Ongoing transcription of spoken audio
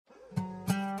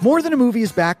More Than a Movie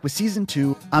is back with Season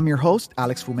 2. I'm your host,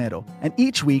 Alex Fumero, and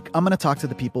each week I'm going to talk to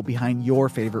the people behind your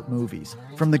favorite movies.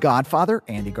 From The Godfather,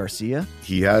 Andy Garcia.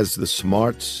 He has the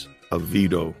smarts of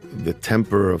Vito, the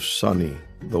temper of Sonny,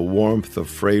 the warmth of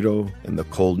Fredo, and the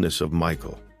coldness of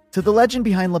Michael. To the legend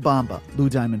behind La Bamba, Lou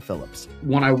Diamond Phillips.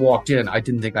 When I walked in, I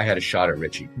didn't think I had a shot at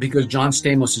Richie because John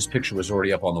Stamos' picture was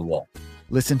already up on the wall.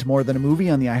 Listen to More Than a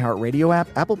Movie on the iHeartRadio app,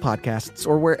 Apple Podcasts,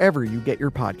 or wherever you get your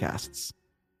podcasts.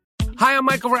 Hi, I'm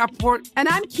Michael Rappaport. And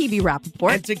I'm Kibi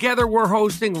Rappaport. And together we're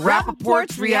hosting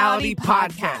Rappaport's Reality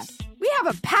Podcast. We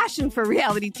have a passion for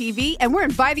reality TV, and we're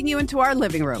inviting you into our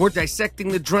living room. We're dissecting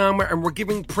the drama, and we're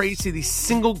giving praise to the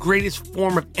single greatest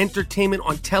form of entertainment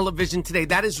on television today.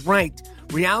 That is right.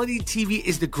 Reality TV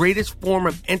is the greatest form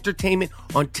of entertainment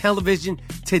on television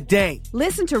today.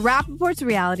 Listen to Rappaport's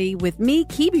Reality with me,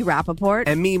 Kibi Rappaport.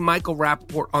 And me, Michael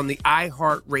Rappaport, on the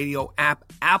iHeartRadio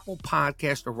app, Apple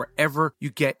Podcast, or wherever you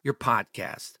get your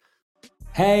podcast.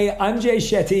 Hey, I'm Jay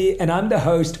Shetty, and I'm the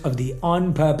host of the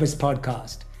On Purpose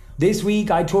podcast. This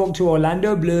week, I talked to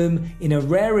Orlando Bloom in a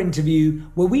rare interview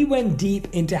where we went deep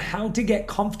into how to get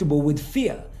comfortable with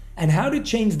fear and how to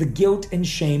change the guilt and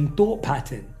shame thought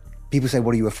pattern. People say,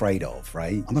 what are you afraid of,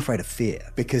 right? I'm afraid of fear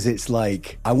because it's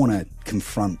like I want to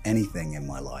confront anything in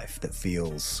my life that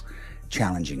feels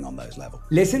challenging on those levels.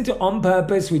 Listen to On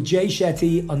Purpose with Jay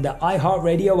Shetty on the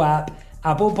iHeartRadio app,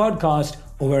 Apple Podcast,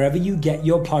 or wherever you get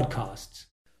your podcasts.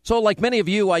 So like many of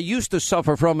you, I used to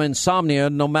suffer from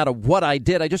insomnia. No matter what I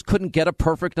did, I just couldn't get a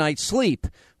perfect night's sleep.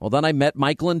 Well, then I met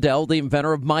Mike Lindell, the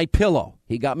inventor of MyPillow.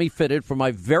 He got me fitted for my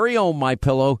very own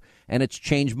MyPillow, and it's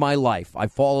changed my life. I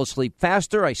fall asleep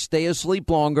faster, I stay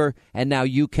asleep longer, and now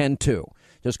you can too.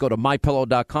 Just go to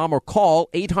MyPillow.com or call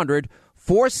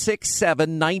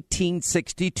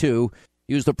 800-467-1962.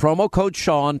 Use the promo code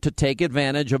Sean to take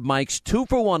advantage of Mike's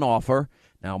 2-for-1 offer.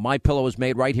 Now, MyPillow is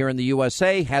made right here in the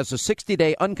USA, has a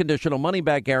 60-day unconditional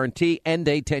money-back guarantee and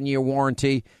a 10-year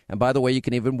warranty. And by the way, you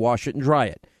can even wash it and dry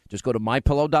it. Just go to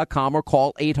MyPillow.com or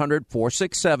call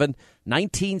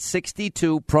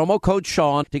 800-467-1962, promo code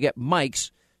Sean, to get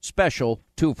Mike's special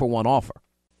 2-for-1 offer.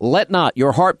 Let not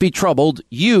your heart be troubled.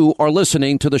 You are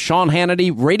listening to the Sean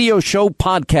Hannity Radio Show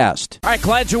podcast. All right,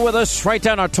 glad you're with us. Write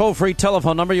down our toll-free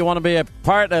telephone number. You want to be a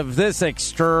part of this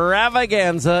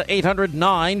extravaganza,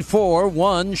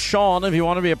 800-941-SEAN, if you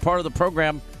want to be a part of the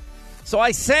program. So I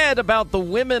said about the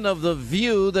women of The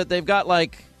View that they've got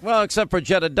well, except for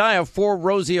Jedediah, 4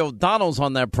 Rosie O'Donnells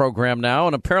on that program now,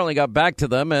 and apparently got back to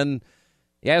them, and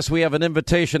yes, we have an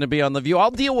invitation to be on The View. I'll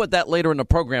deal with that later in the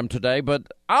program today, but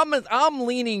I'm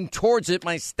leaning towards it.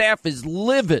 My staff is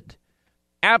livid,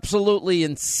 absolutely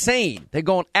insane. They're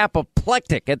going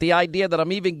apoplectic at the idea that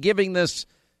I'm even giving this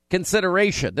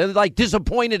consideration. They're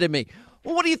disappointed in me.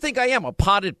 Well, what do you think I am, a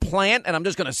potted plant, and I'm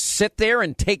just going to sit there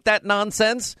and take that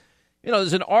nonsense? You know,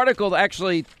 there's an article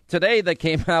actually today that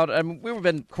came out, and we've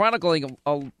been chronicling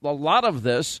a lot of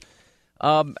this,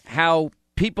 how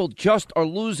people just are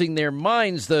losing their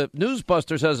minds. The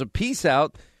Newsbusters has a piece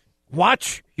out.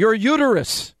 Watch your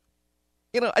uterus.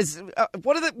 You know,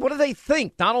 what do they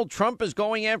think? Donald Trump is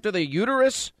going after the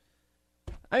uterus?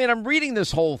 I mean, I'm reading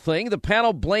this whole thing. The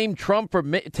panel blamed Trump for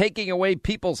taking away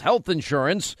people's health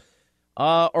insurance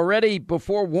already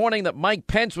before warning that Mike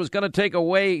Pence was going to take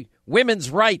away women's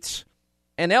rights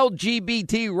and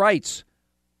LGBT rights.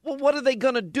 Well, what are they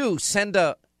going to do? Send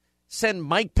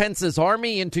Mike Pence's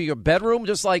army into your bedroom,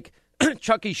 just like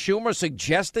Chucky Schumer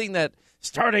suggesting that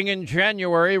starting in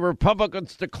January,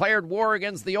 Republicans declared war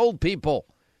against the old people.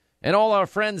 And all our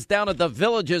friends down at the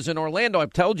Villages in Orlando,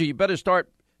 I've told you, you better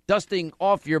start dusting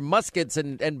off your muskets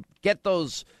and get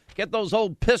those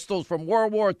old pistols from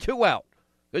World War II out,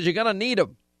 because you're going to need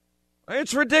them.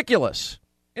 It's ridiculous.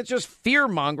 It's just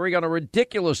fear-mongering on a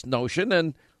ridiculous notion.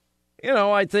 And, you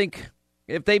know, I think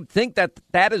if they think that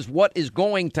that is what is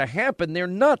going to happen, they're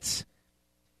nuts.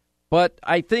 But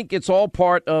I think it's all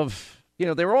part of, you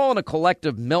know, they're all in a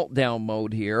collective meltdown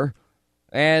mode here.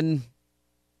 And,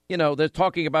 you know, they're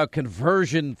talking about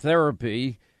conversion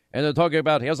therapy. And they're talking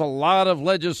about, here's a lot of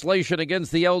legislation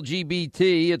against the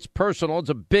LGBT. It's personal. It's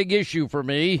a big issue for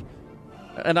me.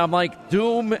 And I'm like,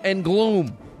 doom and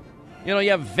gloom. You know,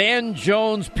 you have Van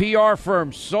Jones PR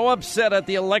firm so upset at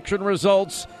the election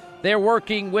results, they're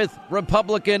working with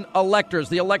Republican electors,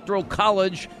 the Electoral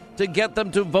College, to get them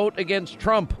to vote against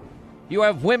Trump. You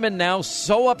have women now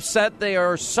so upset they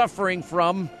are suffering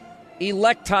from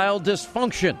erectile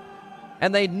dysfunction,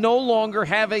 and they no longer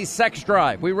have a sex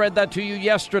drive. We read that to you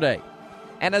yesterday.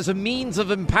 And as a means of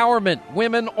empowerment,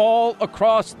 women all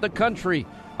across the country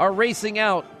are racing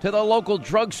out to the local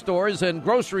drugstores and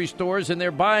grocery stores, and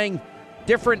they're buying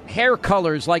different hair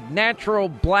colors like natural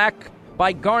black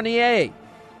by Garnier.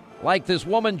 Like this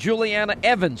woman, Juliana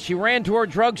Evans. She ran to her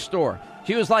drugstore.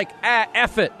 She was like,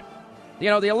 F it. The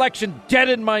election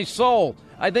deadened my soul.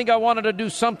 I think I wanted to do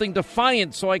something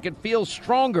defiant so I could feel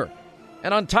stronger.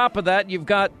 And on top of that, you've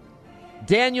got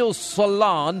Danielle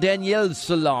Salon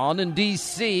in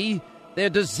D.C. The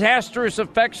disastrous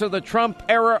effects of the Trump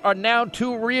era are now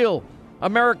too real.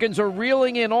 Americans are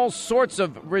reeling in all sorts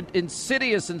of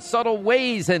insidious and subtle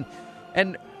ways.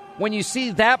 And when you see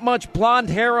that much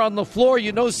blonde hair on the floor,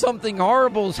 you know something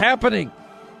horrible is happening.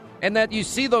 And that you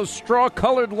see those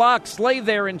straw-colored locks lay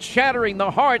there and shattering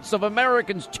the hearts of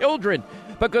Americans' children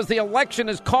because the election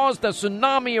has caused a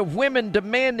tsunami of women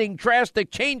demanding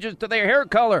drastic changes to their hair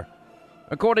color.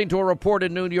 According to a report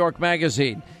in New York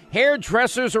Magazine,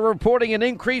 hairdressers are reporting an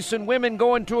increase in women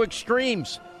going to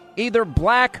extremes, either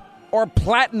black or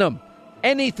platinum,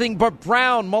 anything but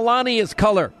brown, Melania's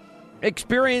color.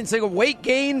 Experiencing a weight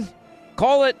gain?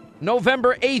 Call it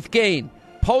November 8th gain.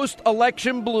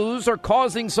 Post-election blues are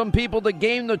causing some people to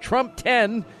gain the Trump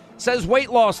 10, says weight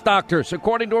loss doctors,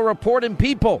 according to a report in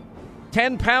People.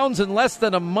 10 pounds in less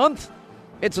than a month?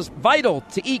 It's vital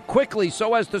to eat quickly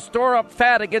so as to store up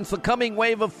fat against the coming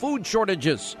wave of food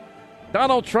shortages.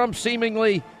 Donald Trump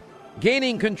seemingly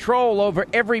gaining control over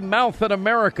every mouth in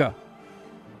America.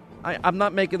 I'm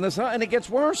not making this up, and it gets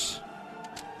worse.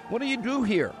 What do you do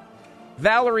here?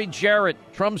 Valerie Jarrett,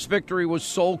 Trump's victory was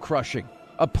soul-crushing.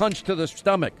 A punch to the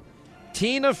stomach.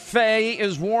 Tina Fey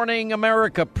is warning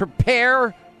America,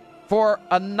 prepare for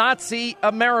a Nazi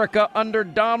America under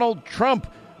Donald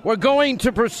Trump. We're going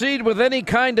to proceed with any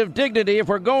kind of dignity if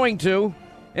we're going to.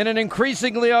 In an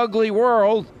increasingly ugly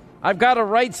world, I've got to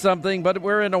write something, but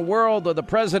we're in a world where the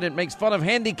president makes fun of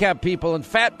handicapped people and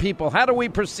fat people. How do we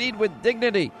proceed with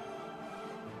dignity?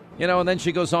 And then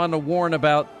she goes on to warn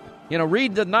about,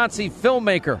 read the Nazi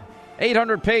filmmaker.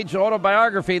 800-page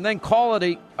autobiography, and then call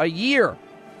it a year.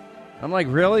 I'm like,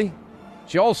 really?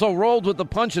 She also rolled with the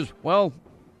punches. Well,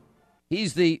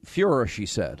 he's the Fuhrer, she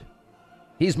said.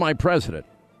 He's my president.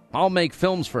 I'll make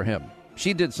films for him.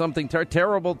 She did something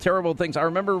terrible, terrible things. I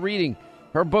remember reading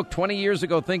her book 20 years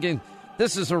ago thinking,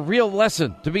 this is a real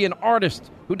lesson to be an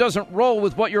artist who doesn't roll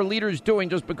with what your leader's doing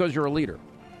just because you're a leader.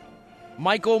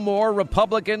 Michael Moore,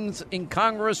 Republicans in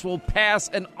Congress will pass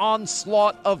an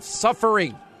onslaught of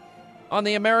suffering on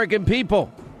the American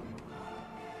people.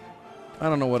 I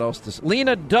don't know what else to say.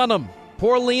 Lena Dunham.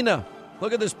 Poor Lena.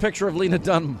 Look at this picture of Lena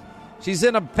Dunham. She's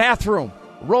in a bathroom,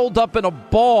 rolled up in a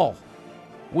ball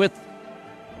with...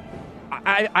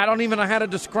 I don't even know how to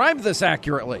describe this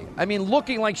accurately. I mean,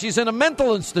 looking like she's in a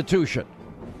mental institution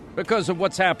because of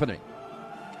what's happening.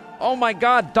 Oh, my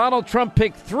God. Donald Trump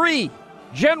picked 3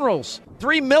 generals,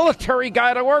 3 military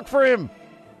guys to work for him.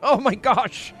 Oh, my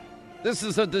gosh. This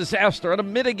is a disaster, an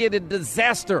unmitigated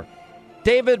disaster.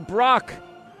 David Brock,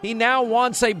 he now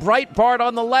wants a Breitbart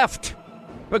on the left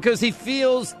because he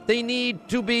feels they need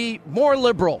to be more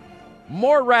liberal,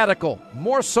 more radical,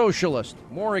 more socialist,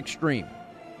 more extreme.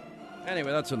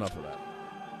 Anyway, that's enough of that.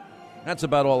 That's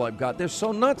about all I've got. They're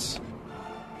so nuts.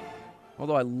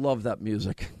 Although I love that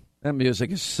music. That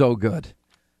music is so good.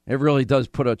 It really does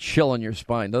put a chill in your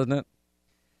spine, doesn't it?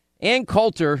 Ann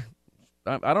Coulter...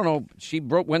 I don't know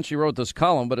when she wrote this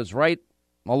column, but it's right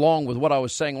along with what I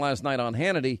was saying last night on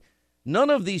Hannity. None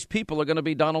of these people are going to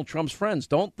be Donald Trump's friends.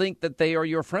 Don't think that they are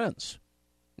your friends.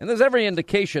 And there's every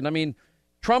indication. I mean,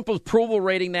 Trump's approval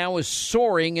rating now is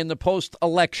soaring in the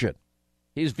post-election.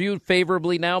 He's viewed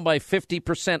favorably now by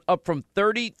 50%, up from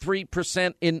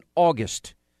 33% in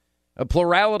August. A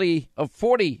plurality of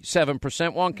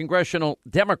 47% want congressional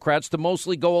Democrats to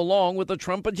mostly go along with the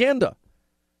Trump agenda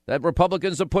that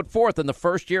Republicans have put forth in the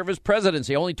first year of his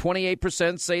presidency. Only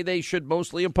 28% say they should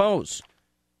mostly oppose.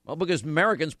 Well, because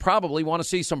Americans probably want to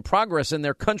see some progress in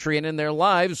their country and in their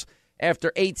lives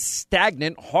after 8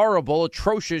 stagnant, horrible,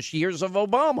 atrocious years of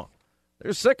Obama.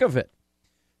 They're sick of it.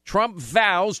 Trump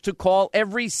vows to call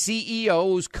every CEO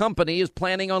whose company is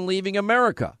planning on leaving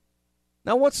America.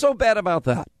 Now, what's so bad about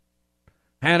that?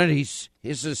 Hannity's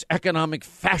is this economic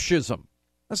fascism.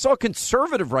 I saw a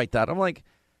conservative write that. I'm like,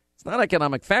 it's not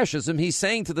economic fascism. He's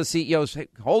saying to the CEOs, hey,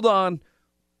 hold on,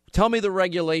 tell me the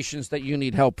regulations that you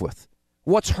need help with.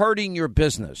 What's hurting your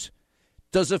business?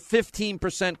 Does a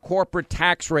 15% corporate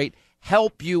tax rate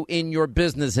help you in your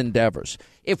business endeavors?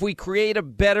 If we create a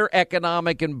better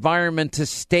economic environment to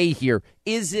stay here,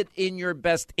 is it in your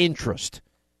best interest?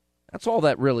 That's all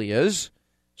that really is.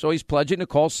 So he's pledging to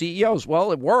call CEOs.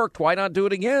 Well, it worked. Why not do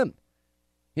it again?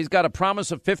 He's got a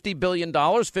promise of $50 billion,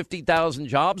 50,000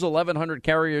 jobs, 1,100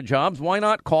 carrier jobs. Why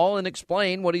not call and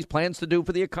explain what he plans to do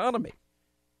for the economy?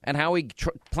 and how he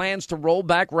plans to roll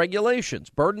back regulations,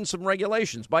 burdensome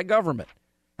regulations by government,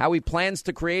 how he plans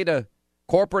to create a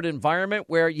corporate environment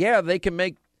where, yeah, they can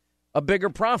make a bigger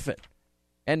profit.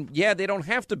 And, yeah, they don't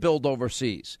have to build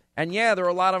overseas. And, yeah, there are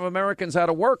a lot of Americans out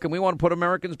of work, and we want to put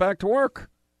Americans back to work.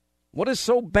 What is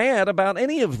so bad about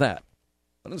any of that?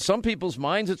 But in some people's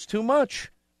minds, it's too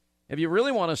much. If you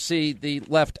really want to see the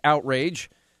left outrage,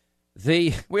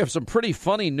 we have some pretty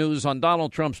funny news on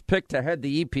Donald Trump's pick to head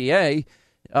the EPA.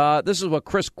 This is what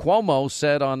Chris Cuomo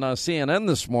said on CNN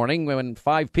this morning when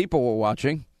 5 people were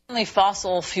watching.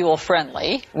 Fossil fuel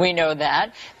friendly, we know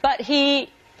that. But he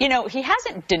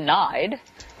hasn't denied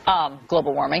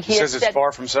global warming. He says it's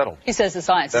far from settled. He says the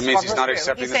science. That means he's not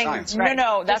accepting the science. Right.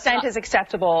 No, that's dissent is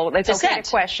acceptable. It's okay to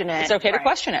question it. It's okay to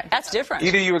question it. That's different.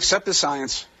 Either you accept the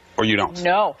science or you don't.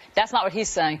 No, that's not what he's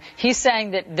saying. He's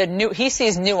saying that he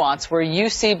sees nuance where you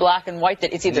see black and white,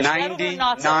 that it's either settled or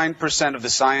not settled. 99% of the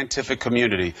scientific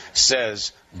community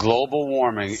says global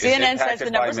warming is impacted by man. CNN says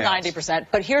the number's 90%.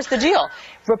 But here's the deal.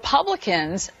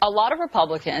 A lot of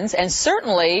Republicans, and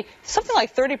certainly something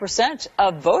like 30%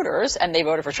 of voters, and they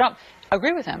voted for Trump,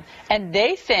 agree with him. And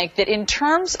they think that in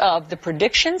terms of the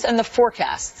predictions and the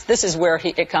forecasts, this is where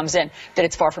it comes in, that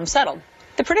it's far from settled.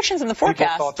 The predictions and the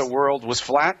forecasts. People thought the world was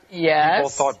flat. Yes. People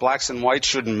thought blacks and whites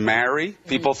shouldn't marry.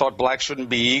 People thought blacks shouldn't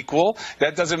be equal.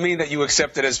 That doesn't mean that you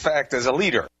accept it as fact as a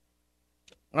leader.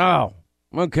 Oh,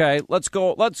 okay. Let's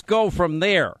go from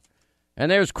there.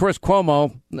 And there's Chris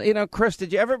Cuomo. You know, Chris,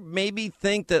 did you ever maybe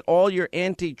think that all your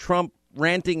anti-Trump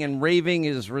ranting and raving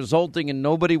is resulting in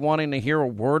nobody wanting to hear a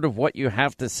word of what you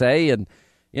have to say? And,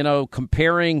 you know,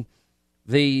 comparing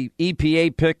the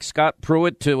EPA pick, Scott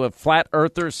Pruitt, to a flat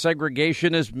earther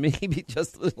segregationist, maybe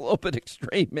just a little bit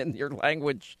extreme in your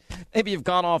language. Maybe you've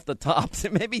gone off the top.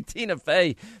 Maybe Tina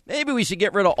Fey, maybe we should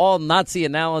get rid of all Nazi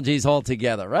analogies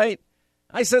altogether, right?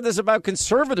 I said this about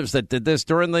conservatives that did this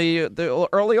during the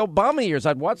early Obama years.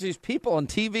 I'd watch these people on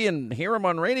TV and hear them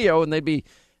on radio, and they'd be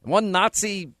one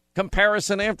Nazi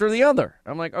comparison after the other.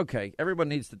 I'm like, okay, everyone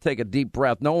needs to take a deep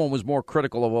breath. No one was more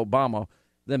critical of Obama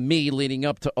than me leading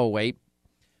up to 2008.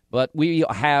 But we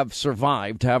have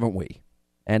survived, haven't we?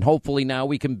 And hopefully now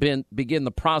we can begin the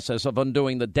process of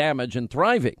undoing the damage and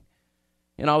thriving.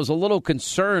 And I was a little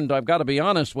concerned, I've got to be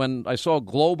honest, when I saw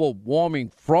global warming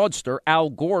fraudster Al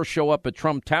Gore show up at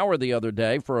Trump Tower the other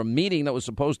day for a meeting that was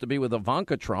supposed to be with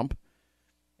Ivanka Trump.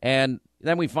 And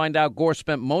then we find out Gore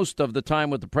spent most of the time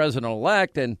with the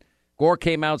president-elect, and Gore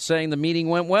came out saying the meeting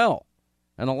went well.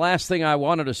 And the last thing I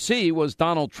wanted to see was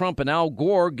Donald Trump and Al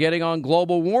Gore getting on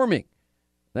global warming.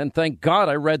 Then, thank God,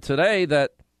 I read today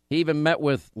that he even met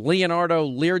with Leonardo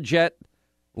Learjet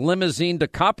Limousine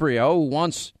DiCaprio, who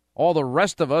wants all the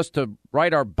rest of us to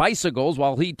ride our bicycles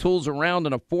while he tools around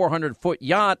in a 400-foot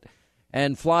yacht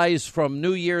and flies from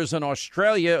New Year's in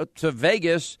Australia to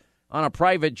Vegas on a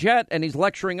private jet, and he's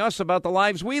lecturing us about the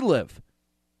lives we live.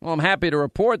 Well, I'm happy to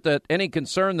report that any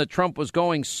concern that Trump was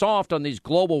going soft on these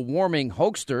global warming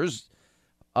hoaxers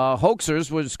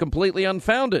was completely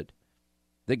unfounded.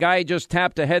 The guy just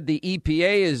tapped ahead the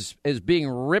EPA is being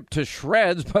ripped to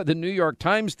shreds by the New York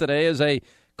Times today as a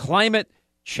climate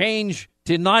change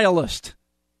denialist.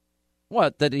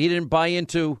 What, that he didn't buy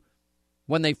into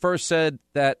when they first said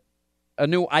that a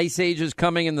new ice age is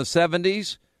coming in the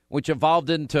 70s, which evolved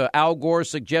into Al Gore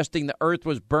suggesting the earth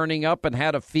was burning up and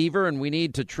had a fever and we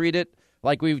need to treat it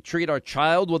like we treat our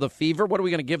child with a fever? What are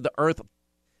we going to give the earth?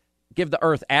 Give the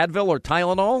earth Advil or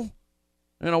Tylenol?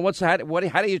 You know,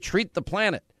 how do you treat the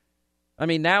planet? I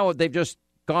mean, now they've just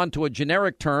gone to a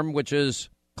generic term, which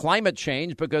is climate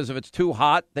change, because if it's too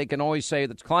hot, they can always say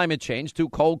that's climate change. Too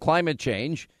cold, climate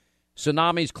change.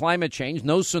 Tsunamis, climate change.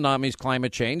 No tsunamis,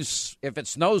 climate change. If it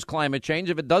snows, climate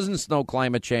change. If it doesn't snow,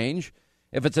 climate change.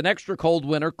 If it's an extra cold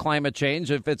winter, climate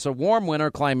change. If it's a warm winter,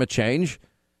 climate change.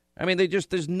 I mean,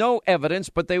 there's no evidence,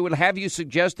 but they would have you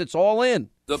suggest it's all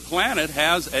in. The planet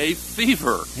has a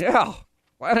fever. Yeah.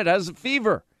 Planet has a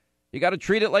fever. You got to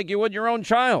treat it like you would your own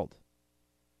child.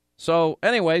 So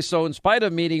anyway, in spite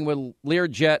of meeting with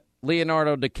Learjet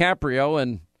Leonardo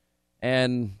DiCaprio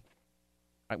and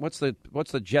what's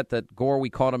the jet that Gore, we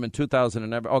caught him in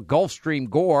 2011? Oh, Gulfstream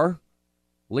Gore,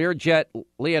 Learjet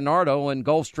Leonardo and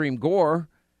Gulfstream Gore.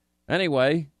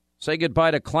 Anyway, say goodbye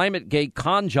to ClimateGate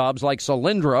con jobs like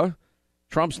Solyndra.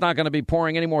 Trump's not going to be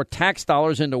pouring any more tax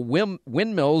dollars into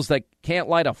windmills that can't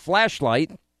light a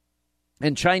flashlight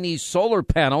and Chinese solar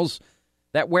panels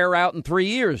that wear out in 3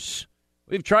 years.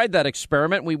 We've tried that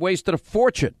experiment. We wasted a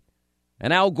fortune.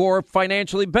 And Al Gore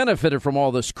financially benefited from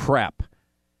all this crap.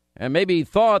 And maybe he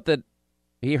thought that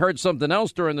he heard something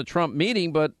else during the Trump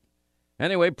meeting, but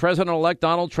Anyway, President-elect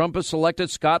Donald Trump has selected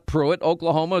Scott Pruitt,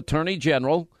 Oklahoma Attorney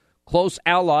General, close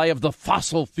ally of the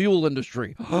fossil fuel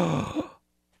industry. Do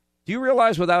you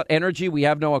realize without energy, we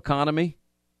have no economy?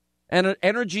 And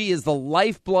energy is the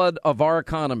lifeblood of our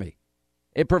economy.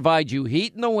 It provides you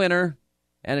heat in the winter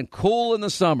and cool in the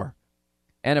summer.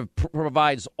 And it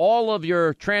provides all of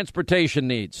your transportation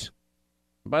needs.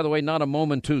 By the way, not a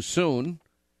moment too soon.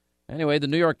 Anyway, the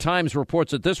New York Times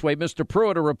reports it this way. Mr.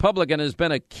 Pruitt, a Republican, has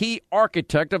been a key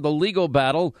architect of the legal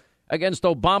battle against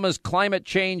Obama's climate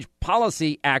change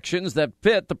policy actions that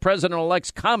fit the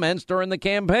president-elect's comments during the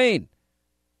campaign.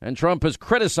 And Trump has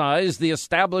criticized the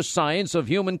established science of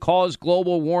human-caused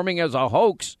global warming as a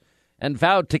hoax and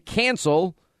vowed to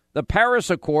cancel the Paris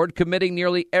Accord, committing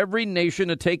nearly every nation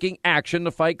to taking action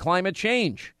to fight climate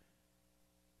change.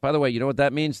 By the way, you know what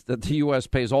that means? That the U.S.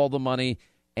 pays all the money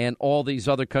and all these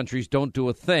other countries don't do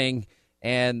a thing,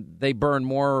 and they burn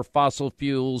more fossil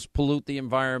fuels, pollute the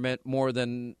environment more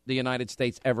than the United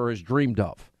States ever has dreamed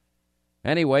of.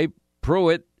 Anyway,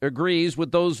 Pruitt agrees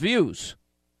with those views.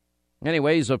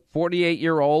 Anyway, he's a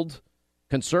 48-year-old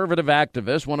conservative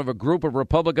activist, one of a group of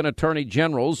Republican attorney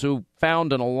generals who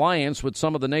found an alliance with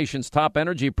some of the nation's top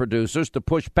energy producers to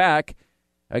push back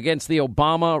against the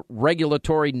Obama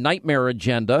regulatory nightmare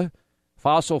agenda.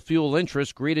 Fossil fuel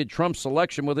interests greeted Trump's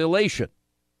selection with elation.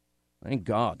 Thank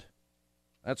God.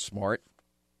 That's smart.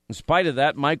 In spite of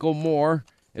that, Michael Moore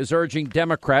is urging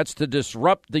Democrats to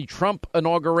disrupt the Trump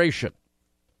inauguration.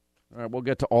 All right, we'll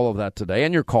get to all of that today.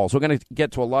 And your calls. We're going to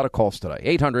get to a lot of calls today.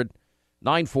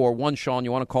 800-941-SEAN.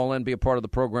 You want to call in, be a part of the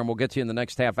program. We'll get to you in the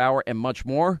next half hour and much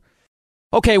more.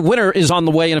 Okay, winter is on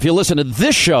the way, and if you listen to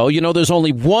this show, you know there's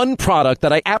only one product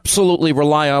that I absolutely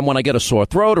rely on when I get a sore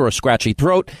throat or a scratchy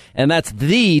throat, and that's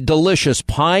the delicious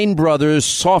Pine Brothers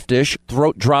Softish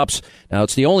Throat Drops. Now,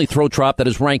 it's the only throat drop that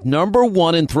is ranked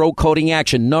 #1 in throat coating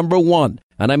action, #1.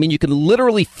 And I mean, you can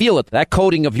literally feel it, that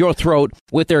coating of your throat,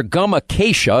 with their gum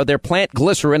acacia, their plant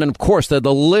glycerin, and, of course, their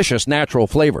delicious natural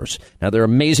flavors. Now, they're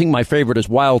amazing. My favorite is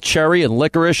wild cherry and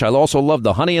licorice. I also love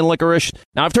the honey and licorice.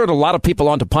 Now, I've turned a lot of people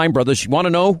onto Pine Brothers. You want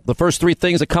to know the first three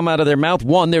things that come out of their mouth?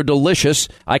 One, they're delicious.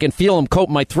 I can feel them coat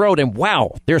my throat, and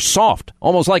wow, they're soft,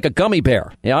 almost like a gummy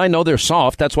bear. Yeah, I know they're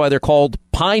soft. That's why they're called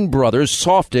Pine Brothers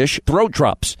Softish Throat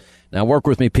Drops. Now, work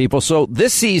with me, people. So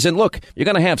this season, look, you're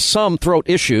going to have some throat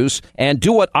issues, and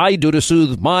do what I do to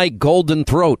soothe my golden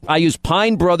throat. I use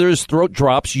Pine Brothers Throat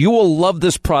Drops. You will love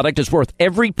this product. It's worth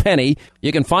every penny.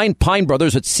 You can find Pine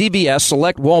Brothers at CVS,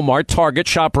 Select, Walmart, Target,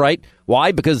 ShopRite.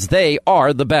 Why? Because they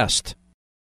are the best.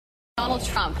 Donald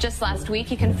Trump, just last week,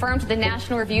 he confirmed to the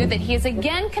National Review that he is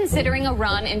again considering a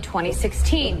run in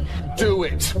 2016. Do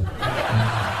it. Do it.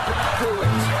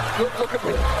 Look at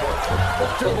me.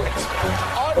 Do it.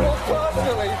 I will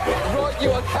personally write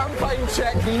you a campaign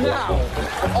check now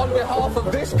on behalf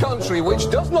of this country, which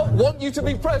does not want you to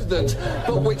be president,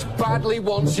 but which badly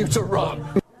wants you to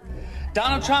run.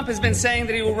 Donald Trump has been saying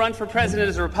that he will run for president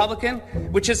as a Republican,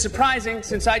 which is surprising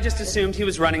since I just assumed he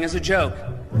was running as a joke.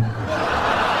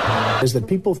 Is that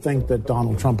people think that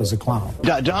Donald Trump is a clown.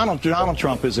 Donald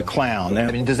Trump is a clown.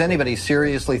 I mean, does anybody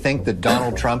seriously think that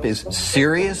Donald Trump is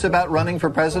serious about running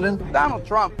for president? Donald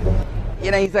Trump,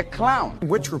 you know, he's a clown.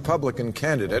 Which Republican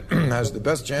candidate has the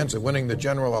best chance of winning the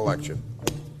general election?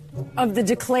 Of the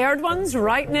declared ones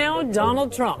right now,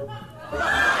 Donald Trump.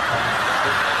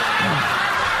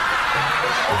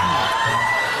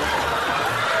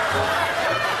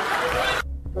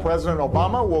 President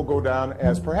Obama will go down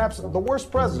as perhaps the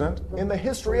worst president in the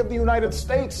history of the United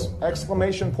States!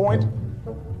 Exclamation point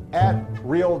at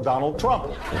real Donald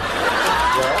Trump.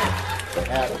 Well,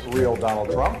 at real Donald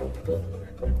Trump,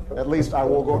 at least I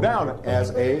will go down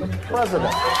as a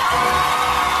president.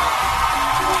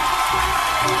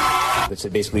 So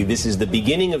basically, this is the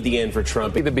beginning of the end for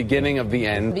Trump. The beginning of the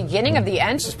end. Beginning of the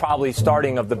end? This is probably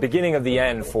starting of the beginning of the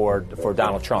end for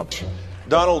Donald Trump.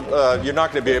 Donald, you're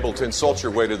not going to be able to insult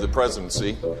your way to the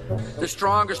presidency. The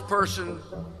strongest person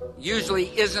usually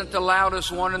isn't the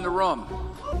loudest one in the room.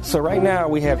 So right now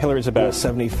we have Hillary's about a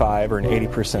 75 or an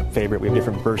 80% favorite. We have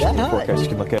different versions of the forecast you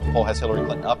can look at. Poll has Hillary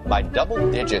Clinton up by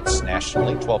double digits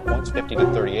nationally, 12 points,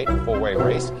 50-38, four-way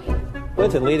race.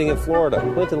 Clinton leading in Florida,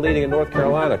 Clinton leading in North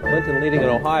Carolina, Clinton leading in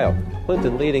Ohio,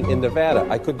 Clinton leading in Nevada.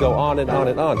 I could go on and on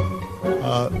and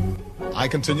on. I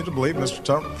continue to believe Mr.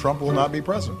 Trump will not be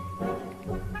president.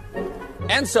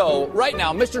 And so, right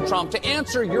now, Mr. Trump, to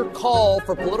answer your call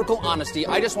for political honesty,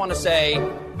 I just want to say,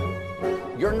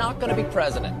 you're not going to be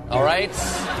president, all right?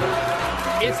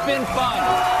 It's been fun.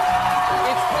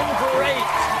 It's been great.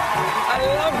 I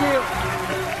love you.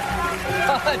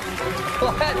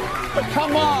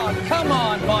 Come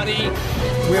on, buddy.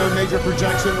 We have a major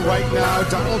projection right now.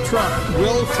 Donald Trump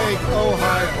will take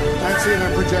Ohio. And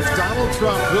CNN projects Donald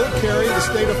Trump will carry the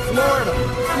state of Florida.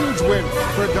 Huge win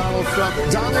for Donald Trump.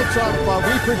 Donald Trump,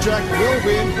 we project, will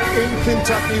win in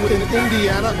Kentucky, in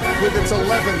Indiana, with its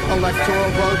 11 electoral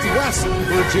votes. West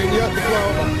Virginia,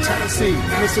 Oklahoma, Tennessee,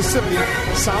 Mississippi,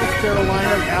 South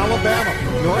Carolina, Alabama,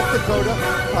 North Dakota,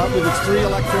 with its 3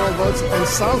 electoral votes, and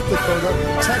South Dakota,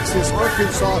 Texas,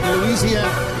 Arkansas, Louisiana,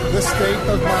 the state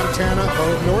of Montana,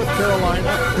 North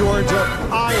Carolina, Georgia,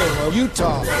 Iowa,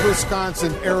 Utah,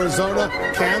 Wisconsin, Arizona,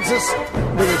 Kansas,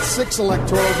 with its 6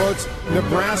 electoral votes,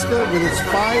 Nebraska with its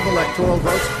 5 electoral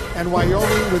votes, and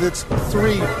Wyoming with its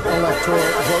 3 electoral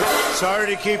votes.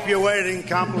 Sorry to keep you waiting.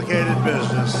 Complicated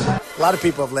business. A lot of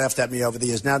people have laughed at me over the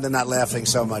years. Now they're not laughing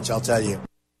so much, I'll tell you.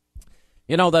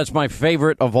 You know, that's my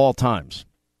favorite of all times.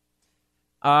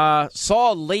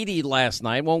 Saw a lady last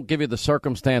night, won't give you the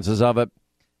circumstances of it,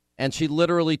 and she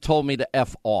literally told me to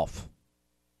F off.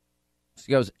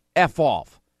 She goes, F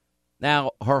off.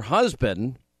 Now, her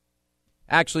husband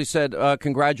actually said,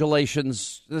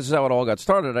 congratulations. This is how it all got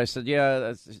started. I said,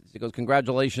 yeah. He goes,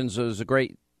 congratulations. It was a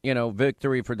great,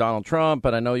 victory for Donald Trump,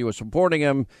 and I know you were supporting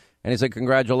him. And he said,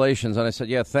 congratulations. And I said,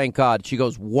 yeah, thank God. She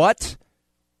goes, what?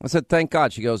 I said, thank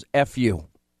God. She goes, F you.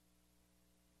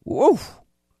 Woo.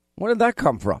 Where did that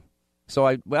come from?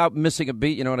 So without missing a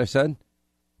beat, you know what I said?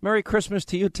 Merry Christmas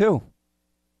to you, too.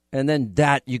 And then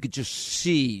you could just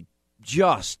see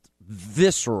just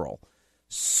visceral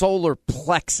solar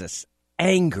plexus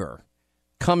anger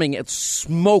coming at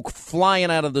smoke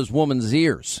flying out of this woman's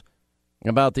ears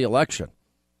about the election.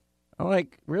 I'm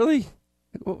like, really?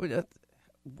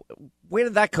 Where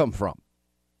did that come from?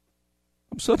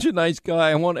 I'm such a nice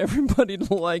guy. I want everybody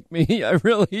to like me. I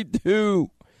really do.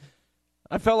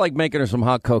 I felt like making her some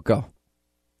hot cocoa.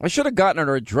 I should have gotten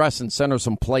her address and sent her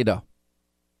some Play-Doh.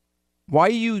 Why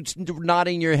are you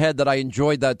nodding your head that I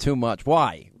enjoyed that too much?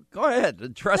 Why? Go ahead,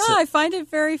 address it. I find it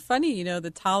very funny.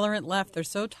 The tolerant left, they're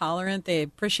so tolerant. They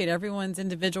appreciate everyone's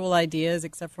individual ideas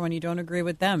except for when you don't agree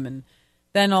with them. And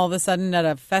then all of a sudden at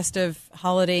a festive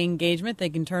holiday engagement, they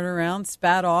can turn around,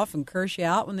 spat off, and curse you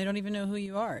out when they don't even know who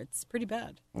you are. It's pretty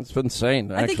bad. It's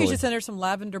insane, actually. I think you should send her some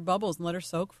lavender bubbles and let her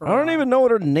soak for a while. I don't even know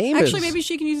what her name is. Actually, maybe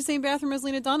she can use the same bathroom as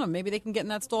Lena Dunham. Maybe they can get in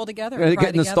that stall together.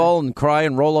 Get in the stall and cry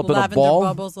and roll up in a ball. Lavender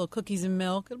bubbles, little cookies and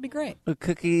milk. It'll be great.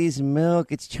 Cookies and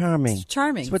milk. It's charming. It's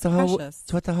charming. It's what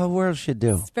the whole world should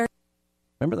do. It's very.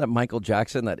 Remember that Michael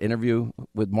Jackson, that interview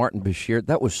with Martin Bashir?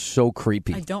 That was so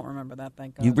creepy. I don't remember that,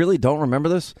 thank God. You really don't remember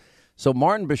this? So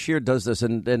Martin Bashir does this,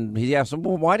 and he asks him,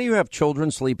 well, why do you have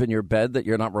children sleep in your bed that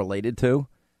you're not related to?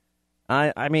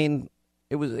 I mean,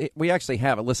 we actually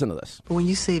have it. Listen to this. But when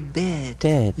you say bed,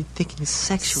 you're thinking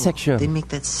sexual. Sexual. They make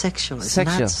that sexual. It's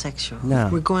Sexual. not sexual. No.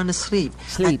 We're going to sleep.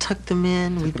 I tuck them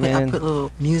in. I put a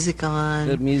little music on.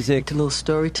 Good music. A little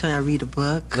story time. I read a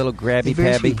book. Little grabby very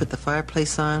pabby. sweet. Put the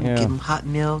fireplace on. Yeah. Give them hot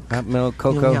milk. Hot milk,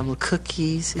 cocoa. We have little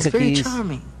cookies. It's very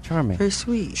charming. Charming. Very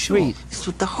sweet. Sweet. It's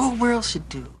what the whole world should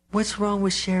do. What's wrong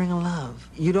with sharing a love?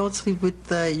 You don't sleep with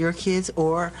your kids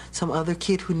or some other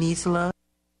kid who needs love?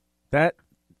 That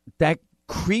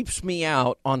creeps me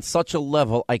out on such a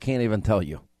level I can't even tell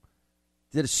you.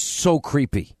 That is so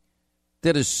creepy.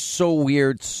 That is so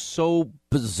weird, so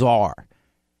bizarre.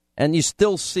 And you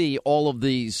still see all of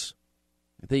these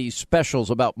specials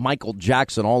about Michael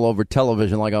Jackson all over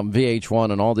television, like on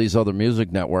VH1 and all these other music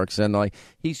networks. And like,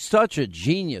 he's such a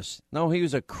genius. No, he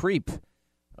was a creep.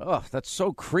 Oh, that's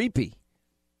so creepy.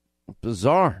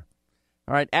 Bizarre.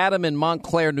 All right, Adam in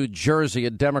Montclair, New Jersey, a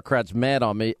Democrat's mad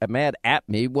at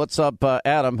me. What's up,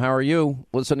 Adam? How are you?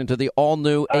 Listening to the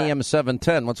all-new AM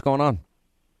 710. What's going on?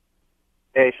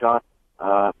 Hey, Sean.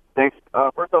 Thanks.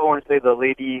 First of all, I want to say the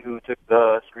lady who took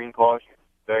the screen call, she's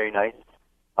very nice.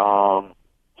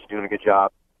 She's doing a good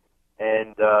job.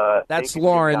 And that's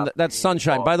Lauren. That's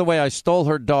Sunshine. By the way, I stole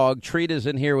her dog. Treat is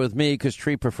in here with me because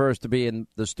Treat prefers to be in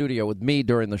the studio with me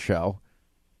during the show.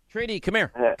 Treaty, come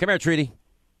here. Come here, Treaty.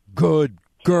 Good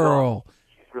girl.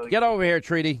 Get over here,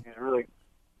 Treaty. She's really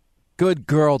good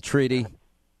girl, Treaty.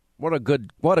 What a good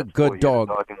dog.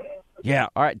 Yeah.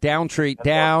 All right. Down, Treat.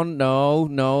 Down. No.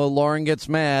 Lauren gets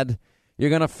mad. You're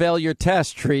going to fail your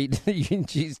test, Treat.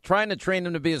 She's trying to train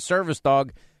him to be a service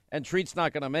dog, and Treat's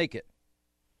not going to make it.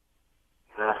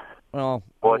 Well,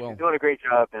 she's doing a great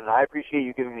job, and I appreciate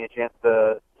you giving me a chance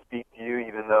to speak to you,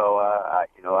 even though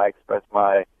I expressed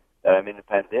that I'm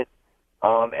independent.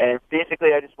 And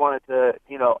basically, I just wanted to,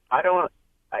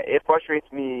 it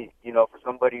frustrates me, for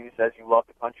somebody who says you love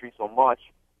the country so much,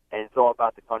 and it's all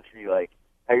about the country, like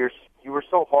how you were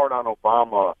so hard on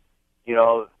Obama,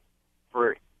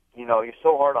 for you're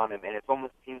so hard on him, and it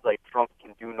almost seems like Trump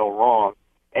can do no wrong.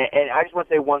 And I just want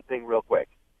to say one thing real quick.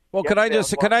 Well,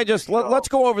 let's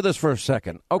go over this for a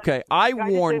second. Okay, I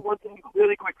warned. Say one thing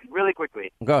really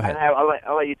quickly. Go ahead. And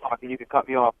I'll let you talk, and you can cut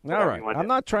me off. All right. I'm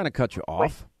not trying to cut you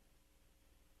off.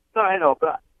 No, I know,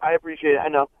 but I appreciate it. I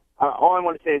know. All I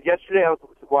want to say is yesterday I was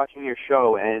watching your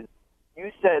show, and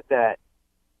you said that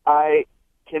I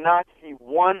cannot see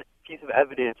one piece of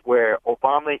evidence where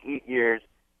Obama in 8 years,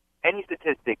 any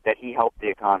statistic that he helped the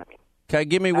economy. Okay,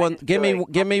 give me one. Give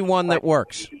me one that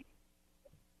works.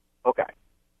 Okay,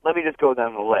 let me just go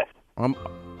down the list.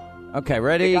 Okay,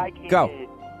 ready? Go.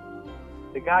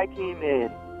 The guy came in,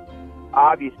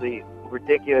 obviously,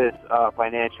 ridiculous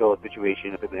financial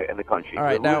situation in the country. All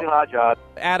right, We're losing a lot of jobs.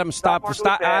 Adam, stop.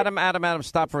 Adam,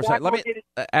 stop for a second.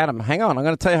 Adam, hang on. I'm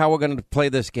going to tell you how we're going to play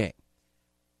this game.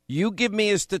 You give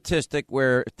me a statistic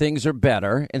where things are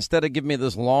better instead of giving me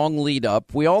this long lead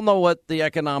up. We all know what the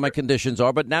economic conditions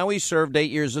are, but now he served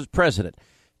 8 years as president.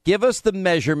 Give us the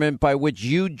measurement by which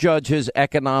you judge his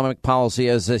economic policy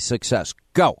as a success.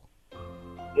 Go.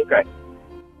 Okay.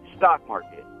 Stock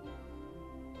market.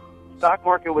 Stock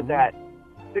market was at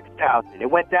 6,000. It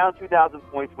went down 2,000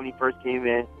 points when he first came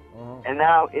in, and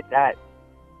now it's at,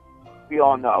 we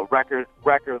all know, record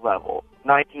level,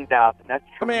 19,000. That's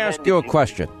Let me ask you a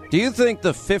question. Do you think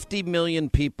the 50 million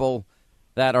people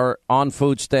that are on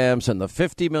food stamps and the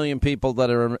 50 million people that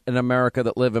are in America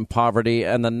that live in poverty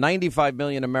and the 95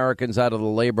 million Americans out of the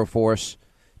labor force,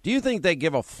 do you think they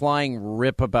give a flying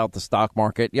rip about the stock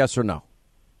market? Yes or no?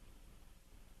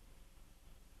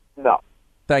 No.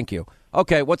 Thank you.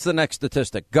 Okay, what's the next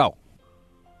statistic? Go.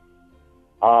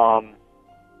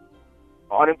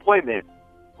 Unemployment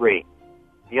rate.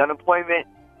 The unemployment,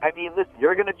 I mean, listen,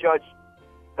 you're going to judge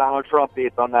Donald Trump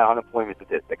based on that unemployment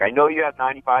statistic. I know you have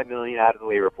 95 million out of the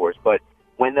labor force, but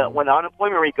when the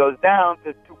unemployment rate goes down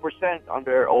to 2%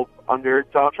 under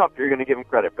Donald Trump, you're going to give him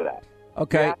credit for that.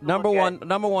 Okay, number one,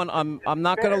 I'm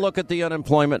not going to look at the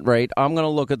unemployment rate. I'm going to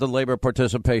look at the labor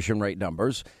participation rate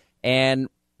numbers. And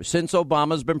since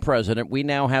Obama's been president, we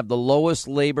now have the lowest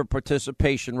labor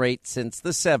participation rate since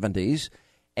the 70s.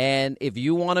 And if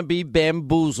you want to be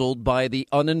bamboozled by the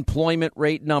unemployment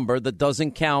rate number that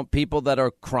doesn't count people that are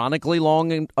chronically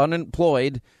long and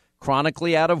unemployed,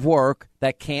 chronically out of work,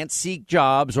 that can't seek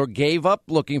jobs or gave up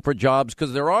looking for jobs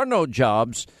because there are no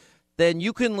jobs, then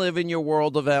you can live in your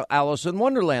world of Alice in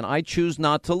Wonderland. I choose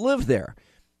not to live there.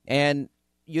 And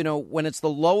you know, when it's the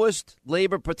lowest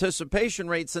labor participation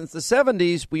rate since the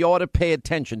 70s, we ought to pay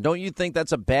attention. Don't you think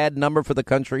that's a bad number for the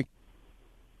country?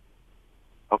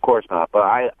 Of course not. But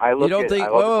I look.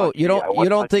 You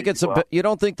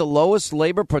don't think the lowest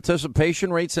labor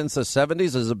participation rate since the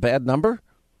 70s is a bad number?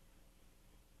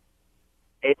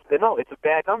 It's a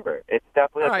bad number. It's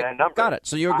definitely a bad number. Got it.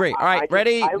 So you agree. All right,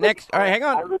 ready? Next. All right, hang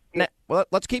on. Well,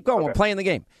 let's keep going. Okay. We're playing the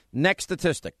game. Next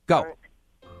statistic. Go. Right.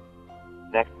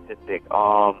 Next statistic.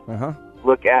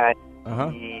 Look at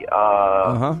the.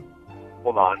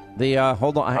 Hold on.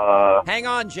 Hold on. Hang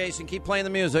on, Jason. Keep playing the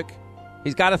music.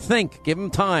 He's got to think. Give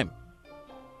him time.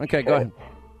 Okay, go ahead.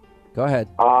 Go ahead.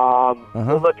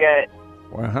 We'll look at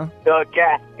the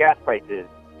gas prices.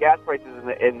 Gas prices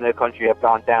in the country have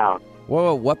gone down.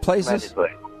 Whoa, what places?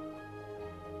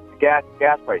 Gas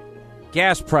prices.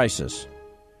 Gas prices.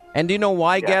 And do you know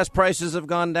why gas prices have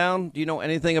gone down? Do you know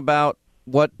anything about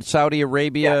what Saudi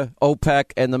Arabia, OPEC,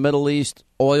 and the Middle East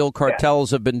oil cartels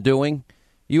have been doing?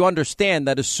 You understand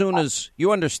that as soon as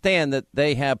you understand that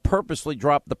they have purposely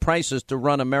dropped the prices to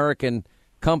run American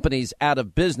companies out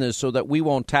of business so that we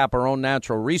won't tap our own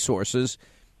natural resources,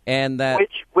 and that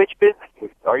which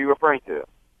businesses are you referring to?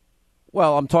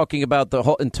 Well, I'm talking about the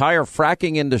whole entire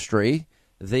fracking industry,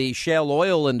 the shale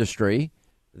oil industry,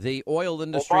 the oil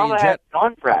industry. Obama has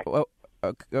done fracking.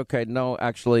 Okay, no,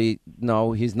 actually,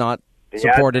 no, he's not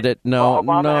supported it. No,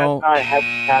 no,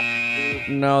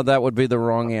 that would be the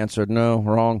wrong answer. No,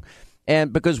 wrong.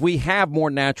 And because we have more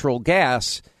natural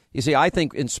gas, you see, I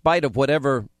think in spite of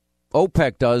whatever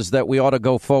OPEC does, that we ought to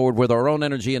go forward with our own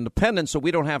energy independence so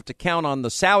we don't have to count on the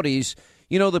Saudis.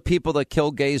 You know, the people that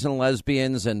kill gays and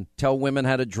lesbians and tell women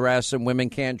how to dress and women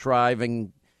can't drive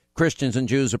and Christians and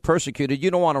Jews are persecuted.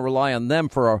 You don't want to rely on them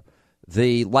for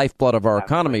the lifeblood of our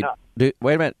economy. Wait a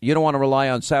minute. You don't want to rely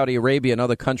on Saudi Arabia and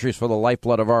other countries for the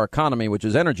lifeblood of our economy, which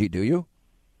is energy, do you?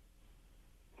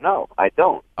 No, I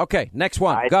don't. Okay, next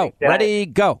one. Go. Ready,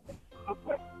 go.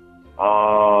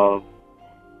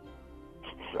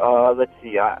 Let's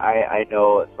see. I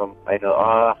know some.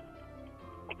 Off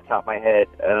the top of my head.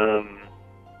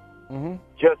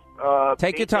 Just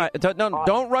take your time.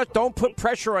 Don't rush. Don't put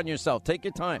pressure on yourself. Take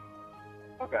your time.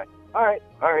 Okay. All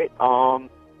right.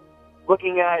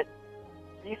 Looking at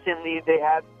recently they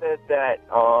have said that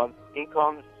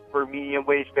incomes for medium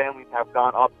wage families have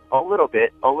gone up a little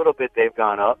bit. A little bit they've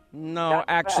gone up. No,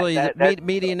 actually,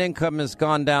 median income has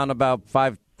gone down about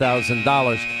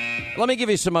 $5,000. Let me give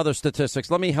you some other statistics.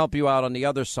 Let me help you out on the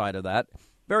other side of that.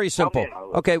 Very simple.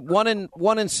 Okay, one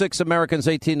in 6 Americans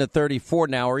 18 to 34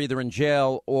 now are either in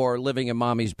jail or living in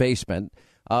mommy's basement.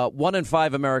 1 in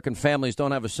 5 American families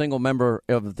don't have a single member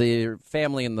of their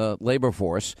family in the labor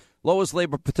force. Lowest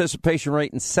labor participation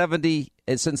rate since the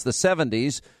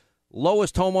 70s.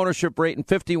 Lowest home ownership rate in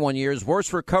 51 years.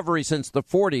 Worst recovery since the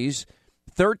 40s.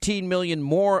 13 million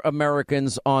more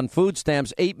Americans on food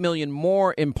stamps. 8 million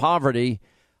more in poverty.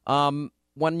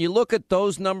 When you look at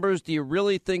those numbers, do you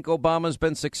really think Obama's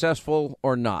been successful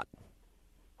or not?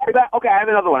 Okay, I have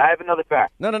another one. I have another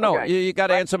fact. No. Okay. You got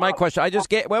to answer my question. I just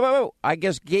wait. I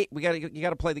guess you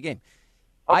got to play the game.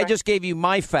 Okay. I just gave you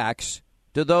my facts.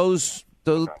 Do those?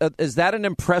 Is that an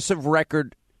impressive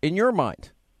record in your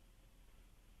mind?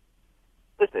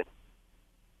 Listen,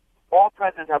 all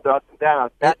presidents have their ups and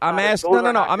downs. I'm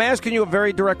asking you a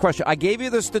very direct question. I gave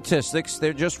you the statistics;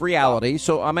 they're just reality.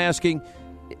 So I'm asking,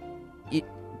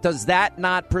 does that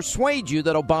not persuade you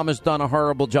that Obama's done a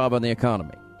horrible job on the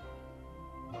economy?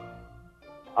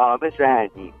 Mr.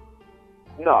 Hannity,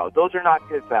 no, those are not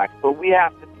good facts. But we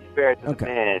have to be fair to the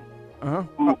man.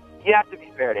 You have to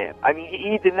be fair to him. I mean,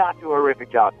 he did not do a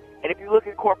horrific job. And if you look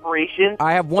at corporations...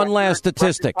 I have one last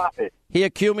statistic. He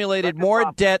accumulated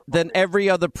more debt than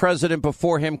every other president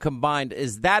before him combined.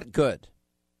 Is that good?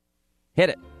 Hit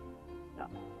it.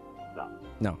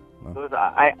 No.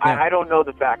 I don't know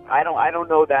the fact. I don't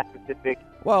know that specific.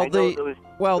 Well, the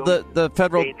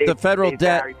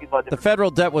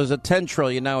federal debt was at $10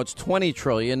 trillion. Now it's $20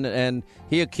 trillion, and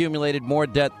he accumulated more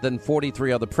debt than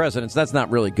 43 other presidents. That's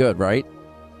not really good, right?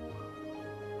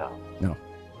 No.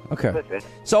 Okay.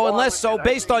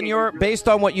 Based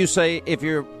on what you say, if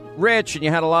you're rich and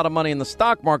you had a lot of money in the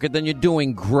stock market, then you're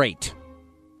doing great.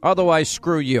 Otherwise,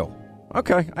 screw you.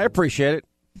 Okay, I appreciate it.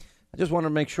 I just wanted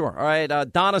to make sure. All right,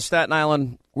 Donna, Staten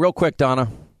Island, real quick, Donna.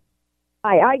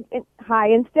 Hi.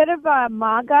 Instead of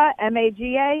MAGA,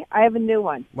 MAGA, I have a new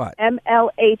one. What?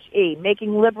 MLHE,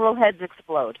 making liberal heads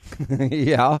explode.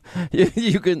 Yeah,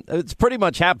 you can. It's pretty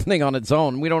much happening on its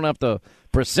own. We don't have to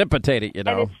precipitate it, you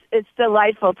know. And it's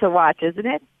delightful to watch, isn't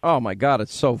it? Oh my God,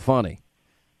 it's so funny.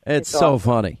 It's so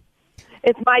funny.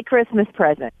 It's my Christmas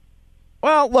present.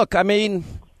 Well, look, I mean,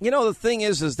 you know, the thing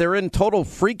is they're in total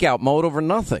freak-out mode over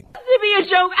nothing. To be a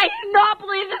joke, I do not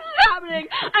believe this is happening.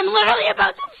 I'm literally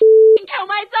about to kill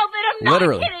myself, and I'm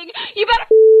not kidding. You better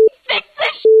fix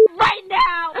this right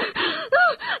now.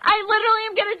 I literally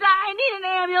am going to die. I need an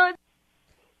ambulance.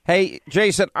 Hey,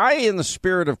 Jason, I, in the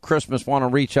spirit of Christmas, want to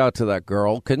reach out to that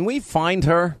girl. Can we find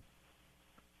her?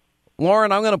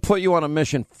 Lauren, I'm going to put you on a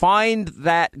mission. Find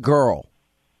that girl.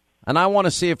 And I want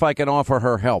to see if I can offer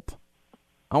her help.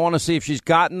 I want to see if she's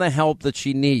gotten the help that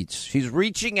she needs. She's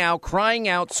reaching out, crying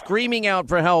out, screaming out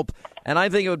for help. And I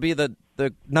think it would be the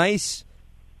nice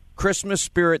Christmas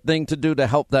spirit thing to do to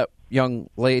help that young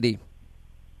lady.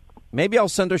 Maybe I'll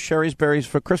send her Sherry's Berries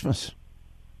for Christmas.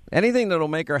 Anything that'll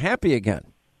make her happy again.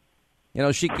 You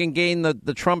know, she can gain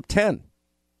the Trump 10.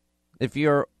 If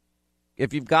you've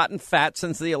gotten fat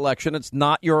since the election, it's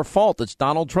not your fault. It's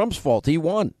Donald Trump's fault. He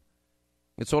won.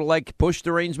 It's sort of like Bush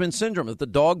derangement syndrome. If the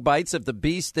dog bites, if the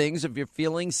bee stings, if you're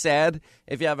feeling sad,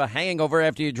 if you have a hangover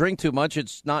after you drink too much,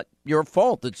 it's not your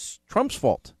fault. It's Trump's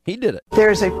fault. He did it.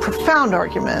 There's a profound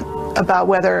argument about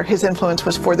whether his influence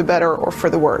was for the better or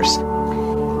for the worse.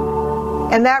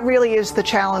 And that really is the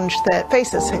challenge that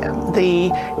faces him. The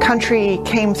country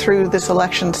came through this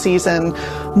election season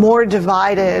more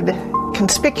divided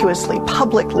conspicuously,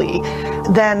 publicly,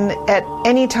 than at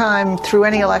any time through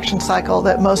any election cycle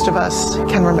that most of us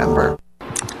can remember.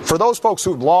 For those folks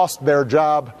who've lost their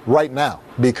job right now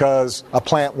because a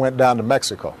plant went down to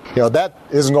Mexico, that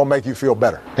isn't going to make you feel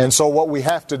better. And so what we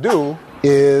have to do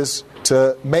is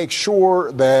to make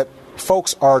sure that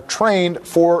folks are trained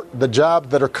for the jobs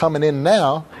that are coming in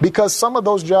now, because some of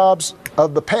those jobs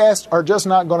of the past are just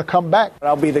not going to come back.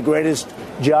 I'll be the greatest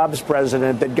jobs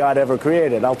president that God ever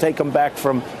created. I'll take them back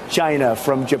from China,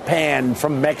 from Japan,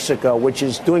 from Mexico, which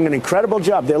is doing an incredible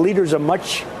job. Their leaders are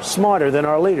much smarter than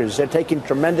our leaders. They're taking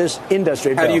tremendous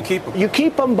industry. How do you keep them? You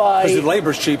keep them by... Because the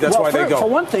labor's cheap, that's why they go. For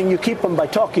one thing, you keep them by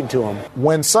talking to them.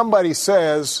 When somebody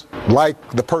says,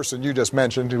 like the person you just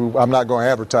mentioned, who I'm not going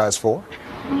to advertise for,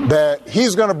 that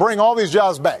he's going to bring all these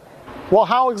jobs back. Well,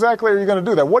 how exactly are you going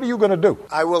to do that? What are you going to do?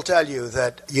 I will tell you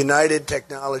that United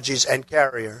Technologies and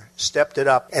Carrier stepped it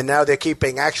up, and now they're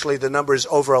keeping, actually, the number is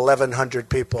over 1,100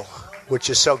 people. which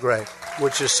is so great.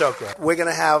 We're going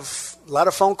to have a lot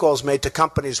of phone calls made to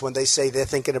companies when they say they're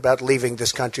thinking about leaving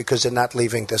this country because they're not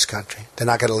leaving this country. They're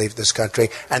not going to leave this country,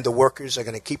 and the workers are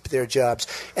going to keep their jobs.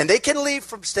 And they can leave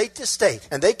from state to state,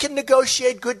 and they can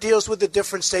negotiate good deals with the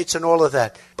different states and all of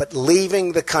that. But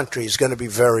leaving the country is going to be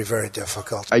very, very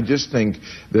difficult. I just think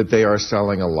that they are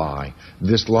selling a lie,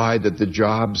 this lie that the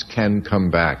jobs can come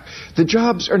back. The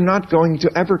jobs are not going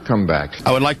to ever come back.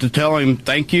 I would like to tell him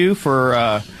thank you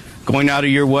for going out of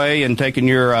your way and taking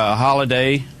your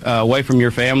holiday away from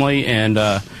your family and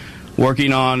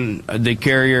working on the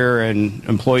Carrier and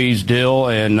employees deal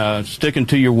and sticking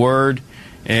to your word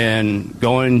and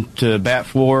going to bat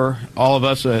for all of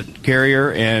us at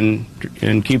Carrier and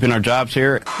keeping our jobs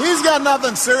here. He's got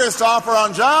nothing serious to offer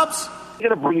on jobs. We're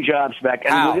going to bring jobs back,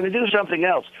 and we're going to do something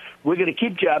else. We're going to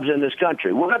keep jobs in this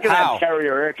country. We're not going to have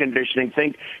Carrier air conditioning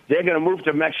think they're going to move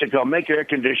to Mexico, make air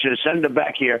conditioners, send them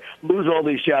back here, lose all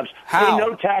these jobs, pay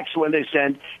no tax when they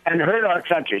send, and hurt our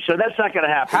country. So that's not going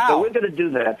to happen. So we're going to do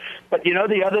that. But you know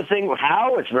the other thing,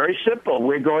 how? It's very simple.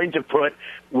 We're going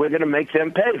to make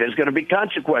them pay. There's going to be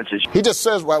consequences. He just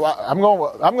says, "Well, I'm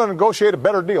going to negotiate a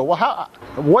better deal."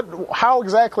 Well, how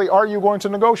exactly are you going to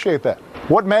negotiate that?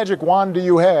 What magic wand do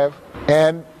you have?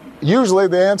 And usually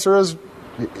the answer is,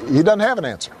 he doesn't have an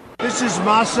answer. This is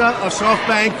Masa of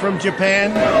SoftBank from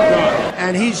Japan,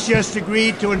 and he's just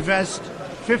agreed to invest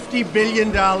 $50 billion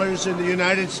in the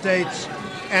United States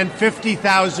and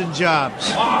 50,000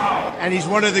 jobs. And he's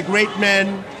one of the great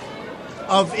men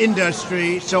of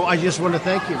industry, so I just want to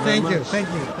thank you very much.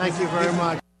 Thank you very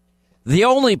much. The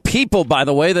only people, by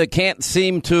the way, that can't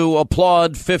seem to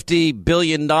applaud $50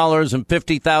 billion and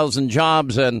 50,000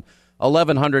 jobs and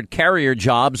 1,100 Carrier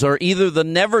jobs are either the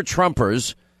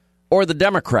never-Trumpers or the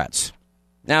Democrats.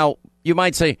 Now, you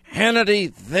might say,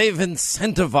 Hannity, they've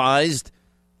incentivized.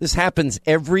 This happens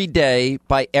every day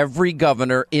by every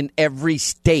governor in every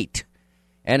state.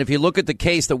 And if you look at the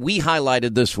case that we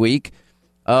highlighted this week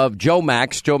of Joe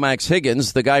Max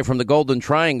Higgins, the guy from the Golden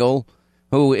Triangle,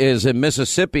 who is in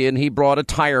Mississippi, and he brought a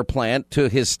tire plant to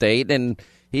his state, and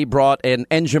he brought an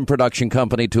engine production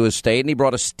company to his state, and he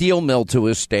brought a steel mill to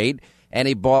his state, and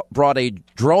he brought a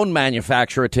drone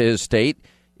manufacturer to his state.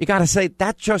 You got to say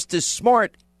that just is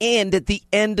smart. And at the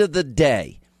end of the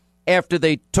day, after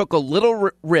they took a little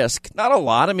risk, not a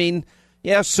lot. I mean,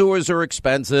 yeah, sewers are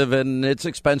expensive, and it's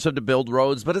expensive to build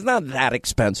roads, but it's not that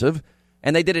expensive.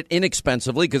 And they did it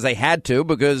inexpensively because they had to,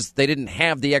 because they didn't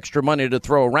have the extra money to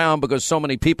throw around because so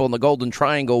many people in the Golden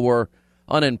Triangle were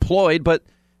unemployed. But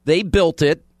they built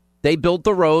it. They built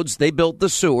the roads. They built the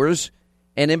sewers.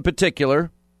 And in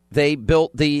particular, they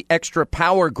built the extra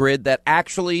power grid that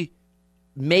actually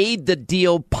made the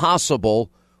deal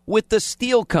possible with the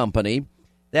steel company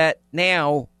that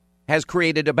now has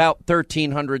created about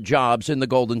 1,300 jobs in the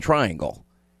Golden Triangle.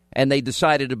 And they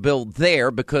decided to build there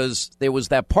because there was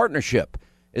that partnership.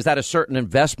 Is that a certain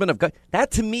investment of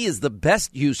that? To me is the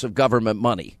best use of government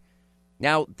money.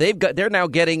 Now they're now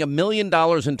getting $1 million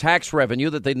in tax revenue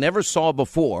that they never saw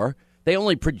before. They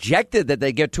only projected that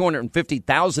they get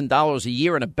 $250,000 a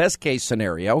year in a best case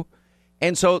scenario.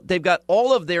 And so they've got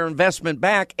all of their investment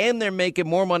back, and they're making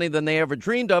more money than they ever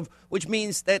dreamed of, which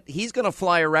means that he's going to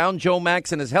fly around Joe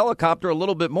Max in his helicopter a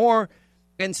little bit more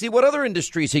and see what other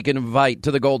industries he can invite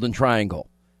to the Golden Triangle.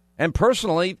 And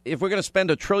personally, if we're going to spend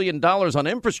 $1 trillion on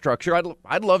infrastructure,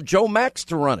 I'd love Joe Max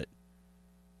to run it.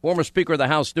 Former Speaker of the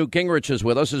House Newt Gingrich is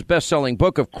with us. His best-selling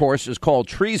book, of course, is called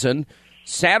Treason.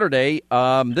 This Saturday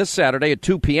at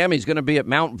 2 p.m., he's going to be at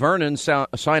Mount Vernon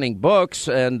signing books.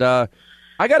 And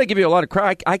I got to give you a lot of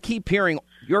credit. I keep hearing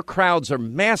your crowds are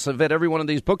massive at every one of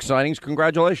these book signings.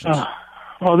 Congratulations.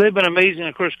 Well, they've been amazing.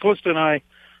 Of course, Calista and I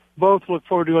both look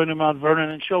forward to going to Mount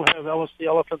Vernon, and she'll have Ellis the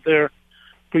Elephant there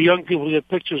for young people to get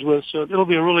pictures with. So it'll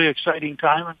be a really exciting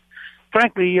time. And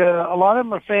frankly, a lot of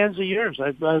them are fans of yours.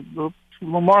 A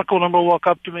remarkable number walk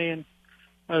up to me and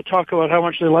talk about how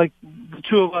much they like the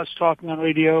two of us talking on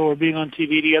radio or being on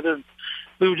TV together.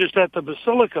 We were just at the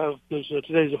Basilica because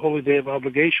today's a holy day of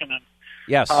obligation. And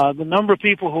yes, the number of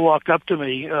people who walked up to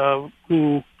me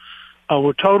who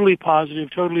were totally positive,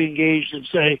 totally engaged, and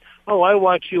say, "Oh, I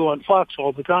watch you on Fox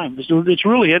all the time." It's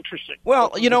really interesting.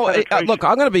 Well, you know, look,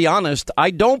 I'm going to be honest.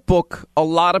 I don't book a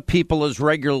lot of people as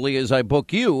regularly as I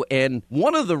book you. And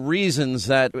one of the reasons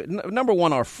that, number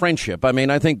one, our friendship. I mean,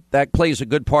 I think that plays a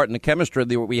good part in the chemistry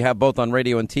that we have both on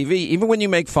radio and TV. Even when you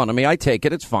make fun of me, I take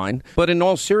it. It's fine. But in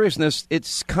all seriousness,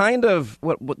 it's kind of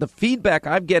what the feedback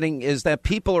I'm getting is that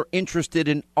people are interested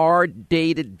in our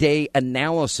day-to-day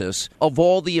analysis of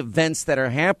all the events that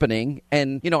are happening.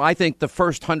 And, you know, I think the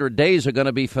first 100 100 days are going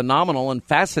to be phenomenal and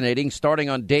fascinating starting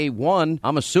on day one.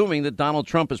 I'm assuming that Donald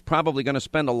Trump is probably going to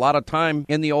spend a lot of time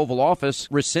in the Oval Office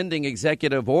rescinding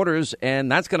executive orders,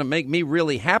 and that's going to make me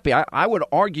really happy. I would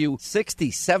argue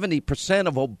 60-70%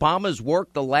 of Obama's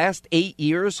work the last 8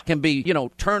 years can be,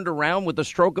 turned around with the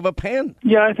stroke of a pen.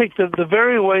 Yeah, I think the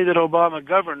very way that Obama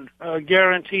governed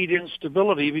guaranteed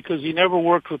instability because he never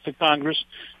worked with the Congress.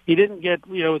 He didn't get,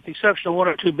 with the exception of one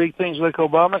or two big things like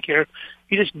Obamacare,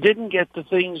 he just didn't get the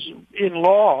things in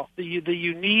law that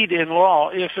you need in law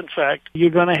if, in fact,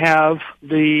 you're going to have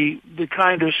the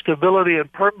kind of stability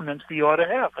and permanence that you ought to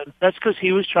have. And that's because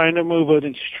he was trying to move an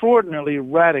extraordinarily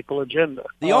radical agenda.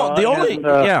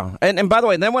 And by the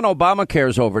way, then when Obamacare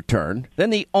is overturned,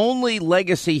 then the only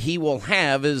legacy he will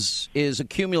have is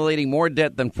accumulating more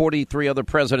debt than 43 other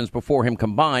presidents before him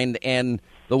combined, and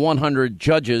the 100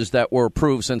 judges that were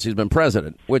approved since he's been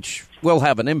president, which will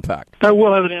have an impact. That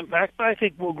will have an impact, but I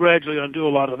think we'll gradually undo a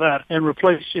lot of that and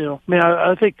replace,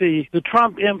 I think the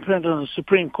Trump imprint on the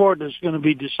Supreme Court is going to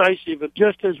be decisive. But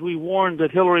just as we warned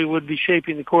that Hillary would be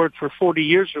shaping the court for 40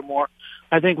 years or more,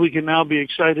 I think we can now be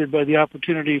excited by the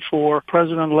opportunity for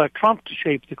President-elect Trump to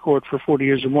shape the court for 40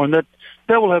 years or more. And that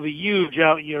will have a huge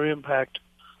out-year impact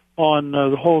on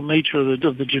the whole nature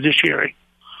of the judiciary.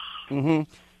 Mm-hmm.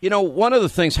 One of the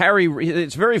things, Harry,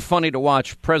 it's very funny to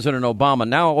watch President Obama.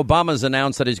 Now Obama's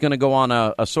announced that he's going to go on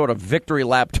a sort of victory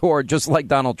lap tour, just like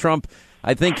Donald Trump.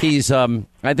 I think he's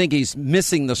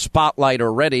missing the spotlight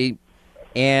already.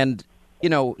 And,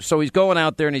 so he's going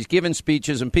out there and he's giving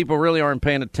speeches and people really aren't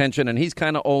paying attention. And he's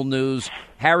kind of old news.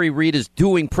 Harry Reid is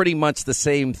doing pretty much the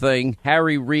same thing.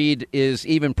 Harry Reid is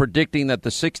even predicting that the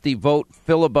 60-vote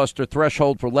filibuster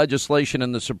threshold for legislation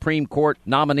in the Supreme Court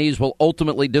nominees will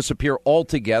ultimately disappear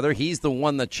altogether. He's the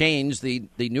one that changed the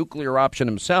nuclear option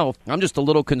himself. I'm just a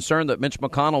little concerned that Mitch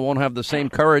McConnell won't have the same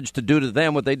courage to do to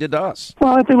them what they did to us.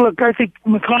 Well, I think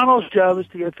McConnell's job is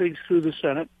to get things through the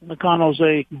Senate. McConnell's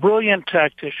a brilliant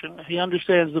tactician. He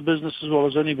understands the business as well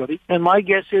as anybody. And my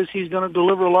guess is he's going to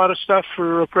deliver a lot of stuff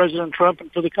for President Trump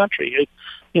and for the country.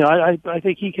 I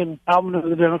think he can outmaneuver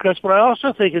the Democrats, but I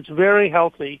also think it's very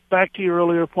healthy, back to your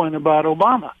earlier point about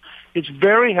Obama, it's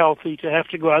very healthy to have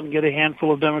to go out and get a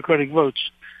handful of Democratic votes.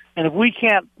 And if we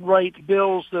can't write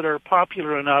bills that are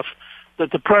popular enough that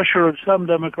the pressure of some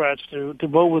Democrats to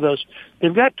vote with us,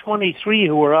 they've got 23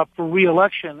 who are up for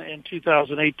re-election in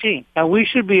 2018. And we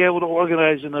should be able to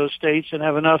organize in those states and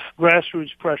have enough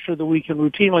grassroots pressure that we can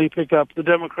routinely pick up the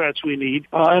Democrats we need.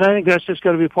 And I think that's just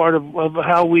going to be part of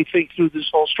how we think through this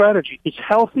whole strategy. It's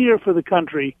healthier for the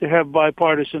country to have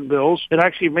bipartisan bills. It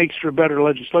actually makes for better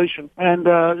legislation. And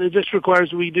it just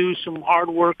requires we do some hard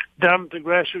work down at the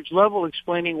grassroots level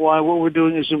explaining why what we're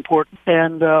doing is important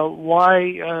and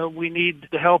why we need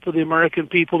the help of the American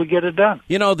people to get it done.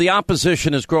 The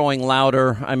opposition is growing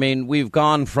louder. I mean, we've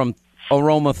gone from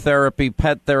aromatherapy,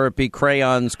 pet therapy,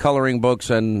 crayons, coloring books,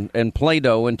 and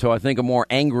Play-Doh into, I think, a more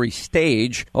angry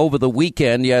stage. Over the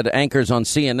weekend, you had anchors on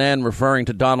CNN referring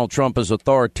to Donald Trump as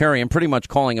authoritarian, pretty much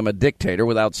calling him a dictator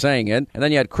without saying it. And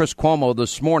then you had Chris Cuomo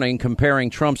this morning comparing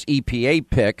Trump's EPA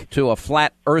pick to a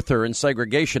flat earther and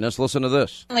segregationist. Listen to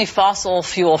this. Only fossil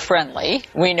fuel friendly.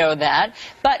 We know that.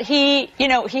 But he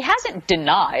hasn't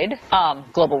denied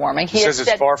global warming. He says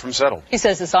it's far from settled. He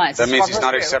says the science. That means he's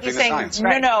not accepting the science.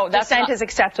 No, that's not. Is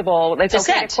acceptable. It's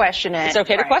okay to question it. It's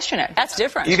okay to question it. That's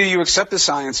different. Either you accept the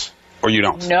science or you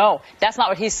don't. No, that's not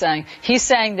what he's saying. He's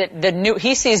saying that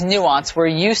he sees nuance where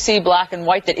you see black and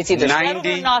white, that it's either settled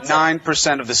or not settled.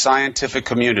 99% of the scientific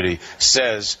community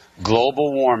says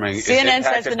global warming is impacted by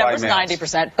CNN says the number's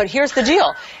 90%. But here's the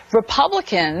deal.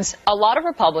 A lot of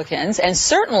Republicans, and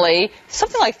certainly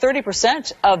something like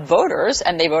 30% of voters,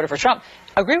 and they voted for Trump,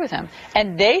 agree with him.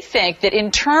 And they think that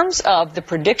in terms of the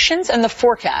predictions and the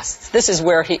forecasts, this is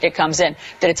where it comes in,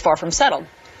 that it's far from settled.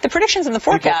 The predictions and the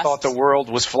forecasts. People thought the world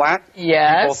was flat.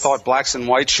 Yes. People thought blacks and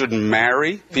whites shouldn't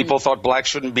marry. People thought blacks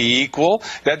shouldn't be equal.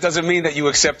 That doesn't mean that you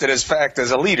accept it as fact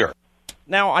as a leader.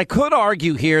 Now, I could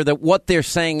argue here that what they're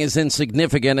saying is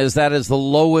insignificant, as that is the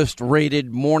lowest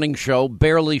rated morning show,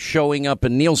 barely showing up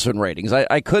in Nielsen ratings.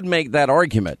 I could make that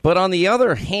argument. But on the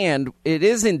other hand, it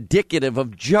is indicative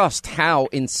of just how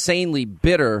insanely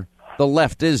bitter the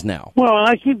left is now. Well, and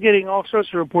I keep getting all sorts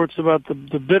of reports about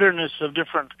the bitterness of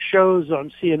different shows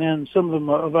on CNN, some of them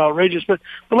are outrageous. But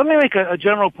let me make a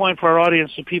general point for our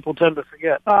audience that people tend to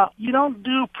forget. You don't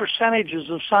do percentages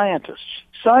of scientists.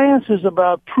 Science is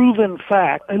about proven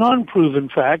fact and unproven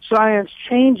fact. Science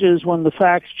changes when the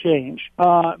facts change.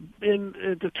 At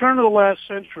the turn of the last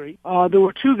century, there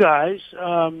were two guys.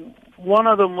 One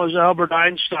of them was Albert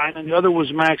Einstein and the other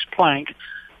was Max Planck.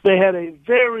 They had a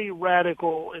very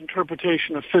radical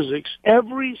interpretation of physics.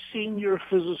 Every senior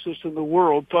physicist in the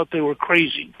world thought they were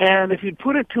crazy. And if you'd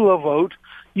put it to a vote,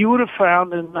 you would have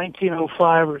found in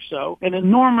 1905 or so an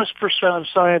enormous percent of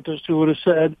scientists who would have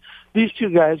said, these two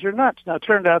guys are nuts. Now, it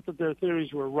turned out that their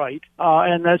theories were right,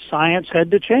 and that science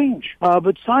had to change.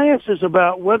 But science is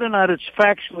about whether or not it's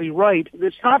factually right.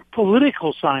 It's not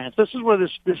political science. This is where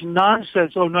this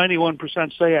nonsense, 91%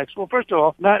 say X. Well, first of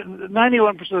all,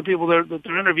 91% of the people that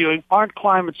they're interviewing aren't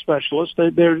climate specialists.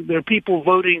 They're people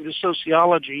voting the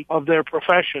sociology of their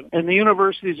profession. And the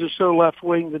universities are so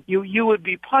left-wing that you would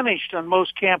be punished on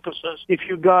most campuses if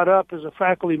you got up as a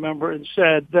faculty member and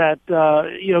said that,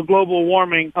 global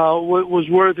warming was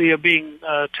worthy of being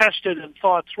tested and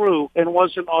thought through and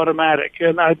wasn't automatic.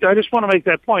 And I just want to make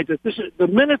that point, that this is, the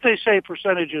minute they say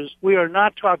percentages, we are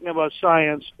not talking about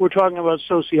science. We're talking about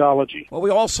sociology. Well,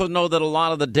 we also know that a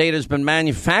lot of the data has been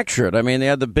manufactured. I mean, they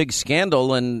had the big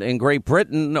scandal in Great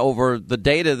Britain over the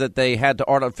data that they had to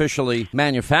artificially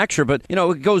manufacture. But,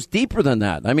 it goes deeper than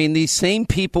that. I mean, these same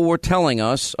people were telling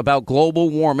us about global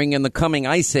warming and the coming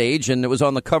ice age, and it was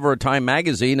on the cover of Time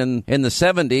magazine in the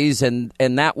 70s,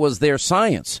 and that was their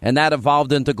science, and that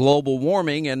evolved into global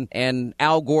warming, and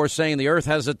Al Gore saying the Earth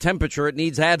has a temperature, it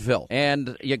needs Advil,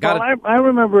 and you got. Well, I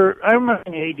remember in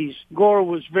the 80s, Gore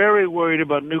was very worried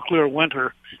about nuclear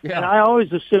winter, and I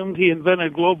always assumed he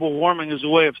invented global warming as a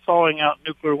way of thawing out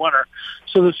nuclear winter.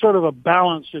 So there's sort of a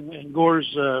balance in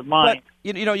Gore's mind. But,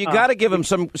 you got to give him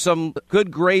some good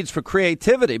grades for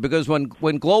creativity, because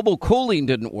when global cooling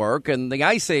didn't work and the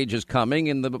ice age is coming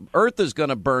and the Earth is going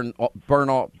to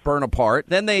burn apart,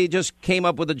 then they just came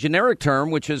up with a generic term,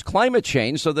 which is climate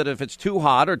change, so that if it's too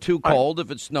hot or too cold,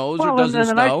 if it snows or doesn't and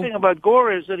the snow. nice thing about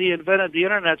Gore is that he invented the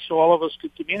internet so all of us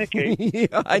could communicate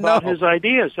about his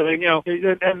ideas. I mean,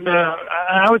 and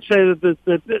I would say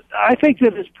that I think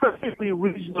that it's perfectly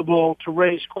reasonable to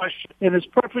raise questions, and it's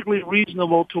perfectly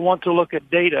reasonable to want to look at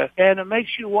data, and it makes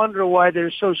you wonder why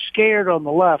they're so scared on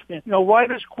the left. Why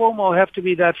does Cuomo have to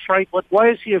be that frightened?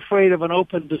 Why is he afraid of an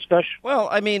open discussion? Well,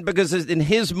 I mean, because in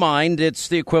his mind, it's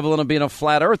the equivalent of being a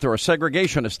flat earther or a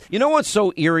segregationist. You know what's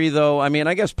so eerie, though? I mean,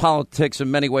 I guess politics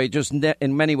in many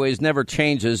ways never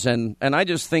changes, and I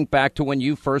just think back to when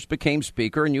you first became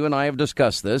speaker, and you and I have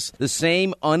discussed this, the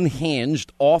same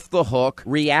unhinged, off-the-hook,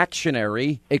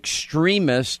 reactionary,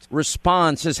 extremist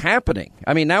response is happening.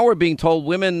 I mean, now we're being told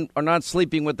women are not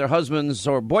sleeping with their husbands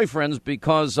or boyfriends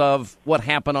because of what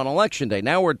happened on Election Day.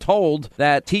 Now we're told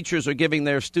that teachers are giving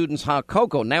their students hot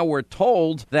cocoa. Now we're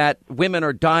told that women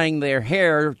are dyeing their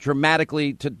hair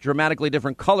dramatically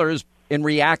different colors in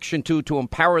reaction to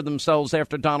empower themselves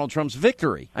after Donald Trump's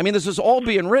victory. I mean, this is all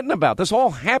being written about. This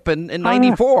all happened in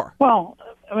 94. Well,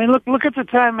 I mean, look at the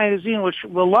Time magazine, which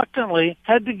reluctantly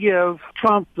had to give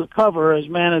Trump the cover as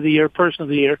Man of the Year, Person of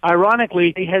the Year.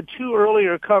 Ironically, he had two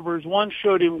earlier covers. One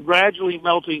showed him gradually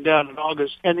melting down in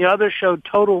August, and the other showed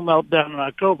total meltdown in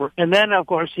October. And then, of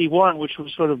course, he won, which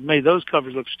was sort of made those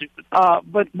covers look stupid.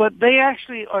 But they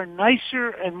actually are nicer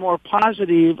and more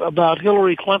positive about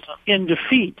Hillary Clinton in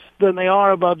defeat than they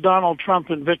are about Donald Trump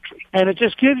in victory. And it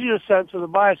just gives you a sense of the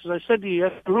bias. As I said to you,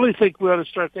 I really think we ought to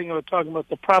start thinking about talking about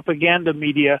the propaganda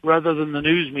media rather than the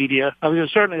news media. I mean,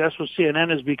 certainly that's what CNN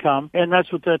has become, and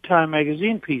that's what that Time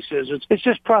magazine piece is. It's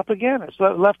just propaganda. It's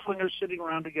left-wingers sitting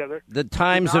around together. The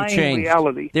times have changed.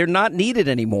 Reality. They're not needed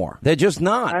anymore. They're just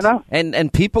not. I know.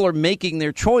 And people are making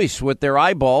their choice with their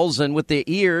eyeballs and with their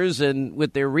ears and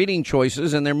with their reading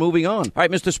choices, and they're moving on. All right,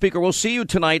 Mr. Speaker, we'll see you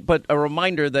tonight, but a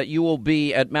reminder that you will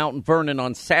be at Mount Vernon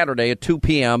on Saturday at 2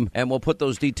 p.m., and we'll put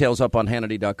those details up on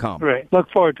Hannity.com. Great. Look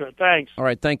forward to it. Thanks. All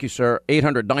right, thank you, sir.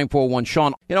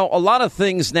 800-941-SEAN. A lot of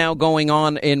things now going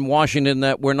on in Washington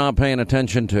that we're not paying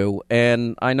attention to,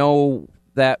 and I know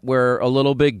that we're a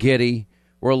little bit giddy.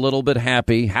 We're a little bit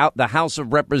happy. The House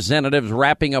of Representatives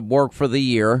wrapping up work for the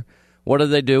year. What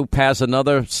do? Pass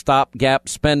another stopgap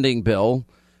spending bill,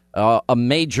 a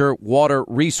major water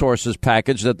resources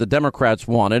package that the Democrats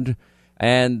wanted,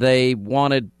 and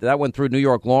that went through New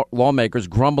York lawmakers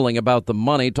grumbling about the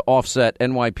money to offset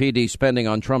NYPD spending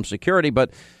on Trump security,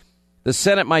 but the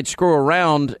Senate might screw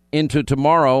around into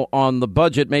tomorrow on the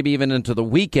budget, maybe even into the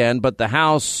weekend, but the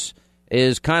House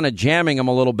is kind of jamming them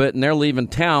a little bit, and they're leaving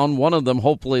town. One of them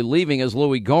hopefully leaving is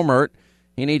Louis Gohmert.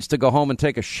 He needs to go home and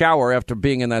take a shower after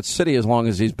being in that city as long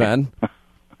as he's been.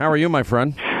 How are you, my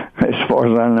friend? As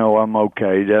far as I know, I'm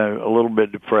okay. A little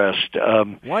bit depressed.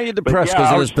 Why are you depressed?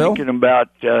 Because of this bill? I was thinking about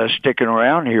sticking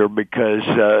around here because,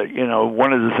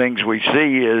 one of the things we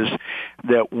see is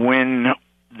that when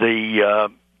the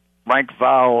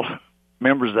rank-and-file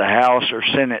members of the House or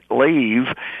Senate leave,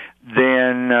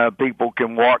 then people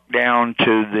can walk down to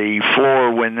the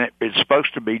floor when it's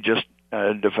supposed to be just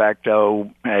de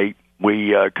facto, hey,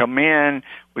 we come in,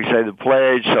 we say the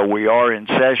pledge, so we are in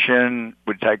session,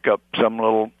 we take up some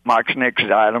little Mike's Next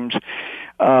items.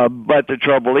 But the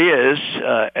trouble is,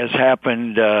 as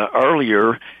happened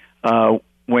earlier,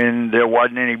 when there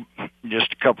wasn't any,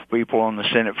 just a couple people on the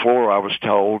Senate floor, I was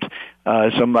told,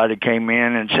 somebody came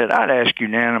in and said, I'd ask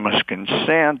unanimous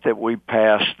consent that we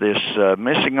pass this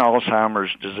Missing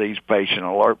Alzheimer's Disease Patient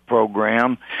Alert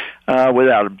Program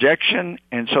without objection.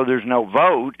 And so there's no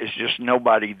vote. It's just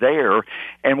nobody there.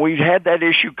 And we've had that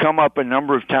issue come up a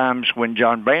number of times when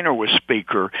John Boehner was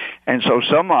Speaker. And so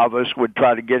some of us would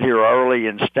try to get here early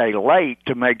and stay late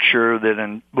to make sure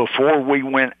that before we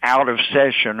went out of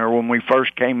session, or when we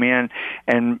first came in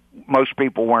and most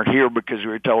people weren't here because we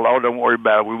were told, oh, don't worry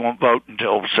about it, we won't vote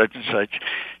until such and such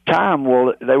time.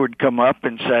 Well, they would come up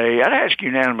and say, I'd ask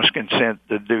unanimous consent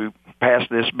to pass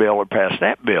this bill or pass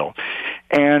that bill.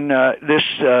 And this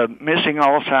Missing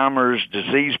Alzheimer's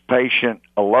Disease Patient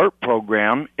Alert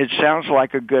Program, it sounds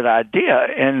like a good idea,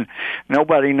 and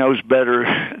nobody knows better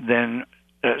than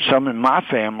some in my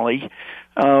family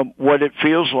what it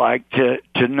feels like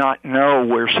to not know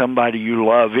where somebody you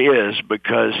love is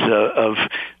because of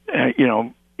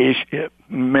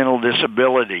mental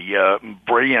disability,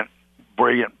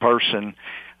 brilliant person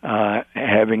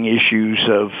having issues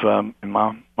of, in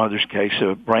my mother's case,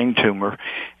 a brain tumor.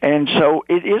 And so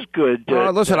it is good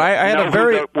to listen, I had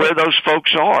know where those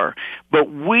folks are.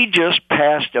 But we just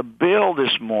passed a bill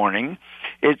this morning.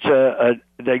 It's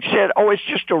they said, it's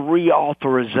just a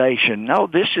reauthorization. No,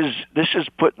 this is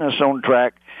putting us on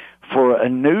track for a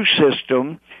new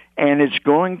system, and it's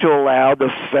going to allow the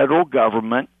federal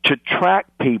government to track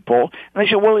people. And they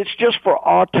said, well, it's just for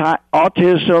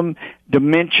autism,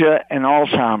 dementia, and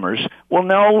Alzheimer's. Well,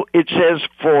 no, it says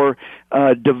for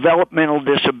developmental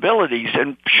disabilities.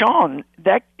 And, Sean,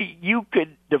 that you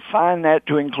could define that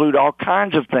to include all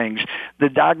kinds of things. The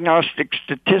Diagnostic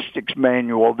Statistics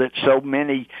Manual that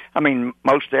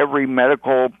most every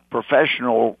medical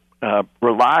professional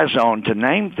relies on to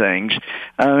name things,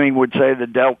 would say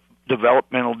the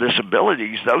developmental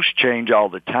disabilities, those change all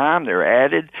the time. They're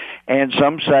added, and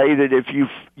some say that if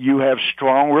you have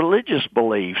strong religious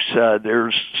beliefs,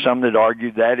 there's some that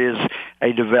argue that is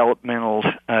a developmental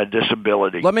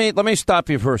disability. Let me stop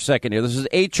you for a second here. This is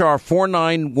H.R.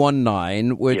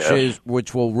 4919,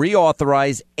 which will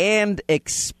reauthorize and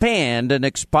expand an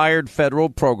expired federal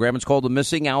program. It's called the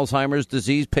Missing Alzheimer's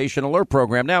Disease Patient Alert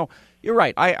Program. Now, you're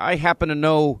right. I happen to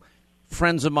know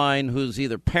friends of mine whose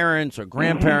either parents or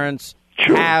grandparents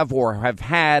have or have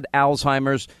had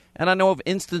Alzheimer's, and I know of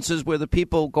instances where the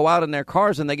people go out in their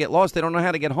cars and they get lost. They don't know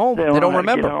how to get home. They don't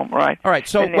remember. Get home, right. All right.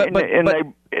 So,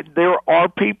 there are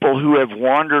people who have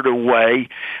wandered away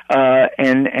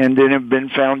and then have been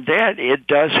found dead. It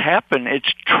does happen.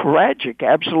 It's tragic,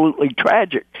 absolutely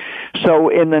tragic. So,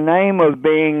 in the name of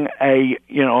being a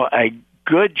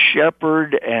good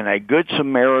shepherd and a good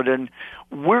Samaritan,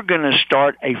 we're going to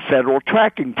start a federal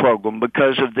tracking program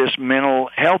because of this mental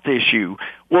health issue.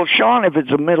 Well, Sean, if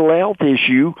it's a mental health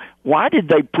issue, why did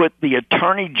they put the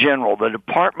Attorney General, the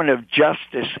Department of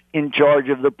Justice, in charge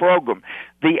of the program?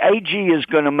 The AG is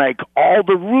going to make all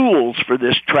the rules for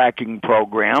this tracking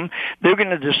program. They're going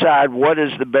to decide what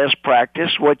is the best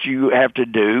practice, what you have to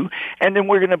do, and then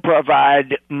we're going to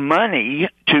provide money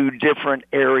to different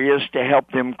areas to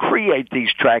help them create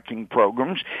these tracking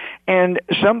programs. And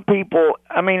some people,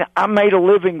 I made a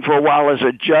living for a while as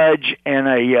a judge and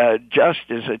a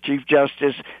Chief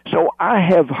Justice, so I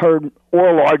have heard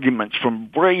oral arguments from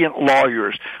brilliant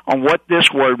lawyers on what this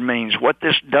word means, what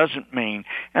this doesn't mean.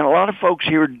 And a lot of folks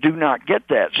here do not get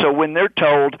that. So when they're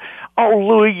told, oh,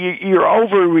 Louis, you're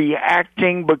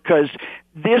overreacting because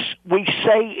this, we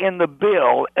say in the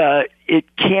bill,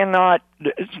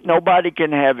 nobody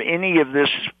can have any of this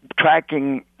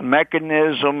tracking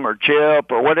mechanism or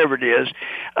chip or whatever it is.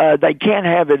 They can't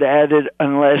have it added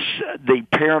unless the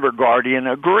parent or guardian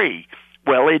agree.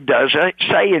 Well, it does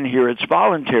say in here it's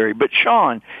voluntary. But,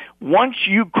 Sean, once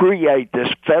you create this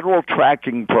federal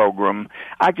tracking program,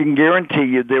 I can guarantee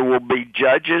you there will be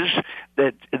judges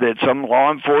that some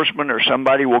law enforcement or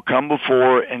somebody will come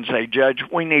before and say, Judge,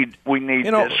 we need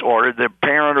this, or the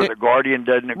parent or the guardian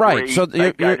doesn't agree. Right. So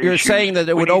you're saying that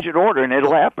it would open order, and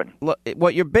it'll happen.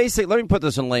 What you're basically, let me put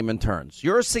this in layman terms.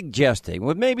 You're suggesting,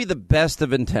 with maybe the best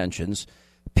of intentions,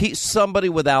 somebody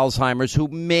with Alzheimer's who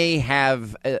may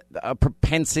have a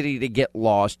propensity to get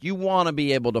lost, you want to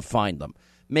be able to find them.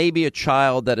 Maybe a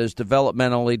child that is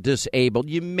developmentally disabled,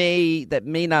 that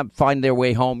may not find their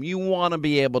way home, you want to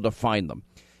be able to find them.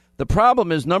 The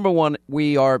problem is, number one,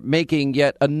 we are making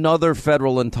yet another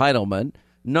federal entitlement.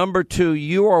 Number two,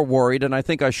 you are worried, and I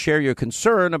think I share your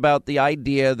concern about the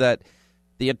idea that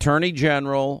the attorney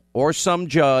general or some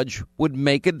judge would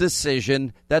make a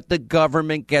decision that the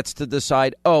government gets to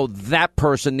decide, oh, that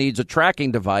person needs a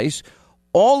tracking device.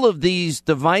 All of these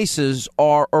devices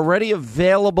are already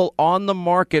available on the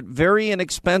market very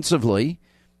inexpensively.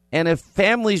 And if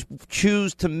families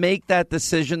choose to make that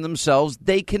decision themselves,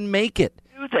 they can make it.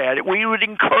 That we would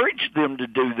encourage them to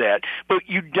do that, but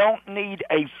you don't need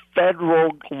a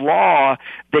federal law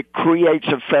that creates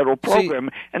a federal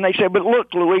program. And they say, but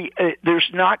look, Louis, there's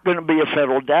not going to be a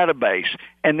federal database.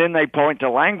 And then they point to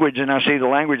language, and I see the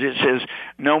language that says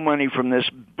no money from this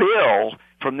bill,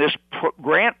 from this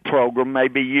grant program, may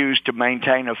be used to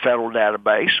maintain a federal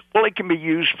database. Well, it can be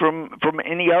used from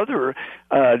any other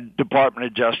Department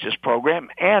of Justice program.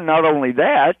 And not only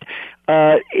that,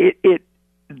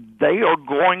 they are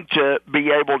going to be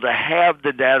able to have the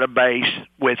database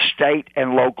with state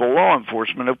and local law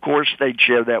enforcement. Of course, they'd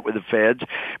share that with the feds.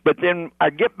 But then I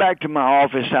get back to my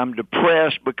office, I'm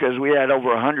depressed because we had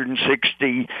over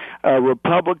 160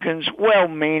 Republicans,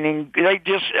 well-meaning. They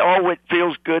just, oh, it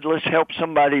feels good. Let's help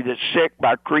somebody that's sick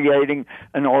by creating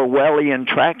an Orwellian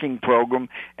tracking program.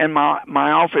 And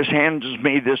my office hands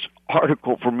me this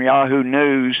article from Yahoo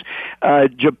News.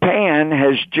 Japan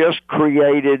has just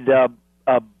created a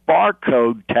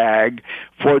barcode tag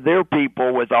for their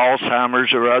people with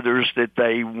Alzheimer's or others that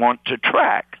they want to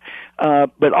track.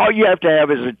 But all you have to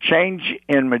have is a change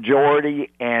in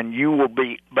majority, and you'll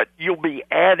be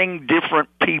adding different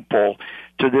people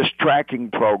to this tracking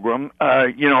program.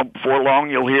 Before long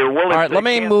you'll hear, well, all right, let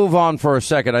me move on for a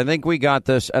second. I think we got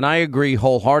this, and I agree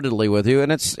wholeheartedly with you.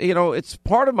 And it's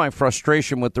part of my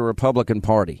frustration with the Republican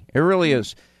Party. It really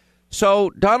is. So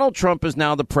Donald Trump is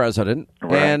now the president,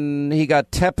 and he got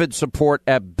tepid support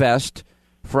at best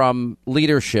from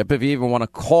leadership, if you even want to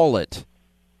call it,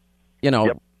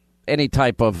 any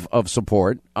type of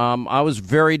support. I was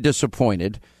very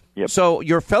disappointed. Yep. So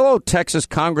your fellow Texas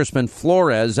Congressman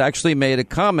Flores actually made a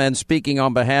comment speaking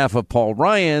on behalf of Paul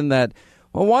Ryan that,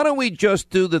 well, why don't we just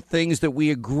do the things that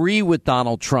we agree with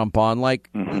Donald Trump on? Like,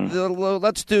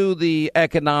 let's do the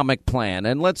economic plan,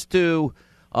 and let's do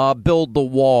build the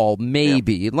wall,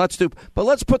 maybe. Yeah. But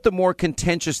let's put the more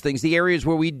contentious things, the areas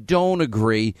where we don't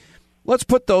agree, let's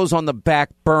put those on the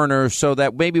back burner so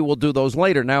that maybe we'll do those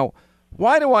later. Now,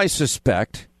 why do I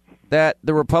suspect that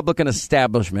the Republican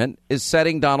establishment is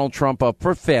setting Donald Trump up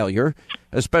for failure,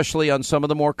 especially on some of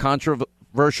the more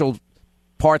controversial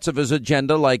parts of his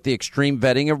agenda, like the extreme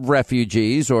vetting of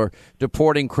refugees or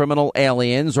deporting criminal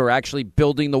aliens or actually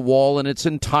building the wall in its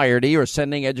entirety or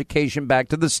sending education back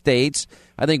to the states?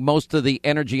 I think most of the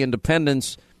energy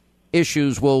independence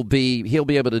issues he'll be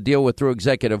able to deal with through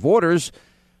executive orders.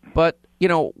 But,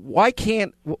 why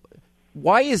do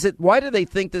they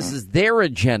think this is their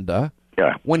agenda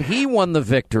when he won the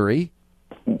victory?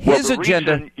 His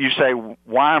agenda. You say,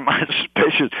 why am I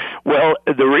suspicious? Well,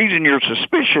 the reason you're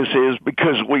suspicious is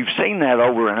because we've seen that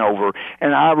over and over.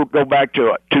 And I would go back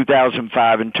to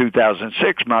 2005 and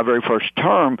 2006, my very first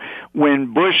term,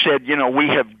 when Bush said, we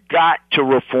have got to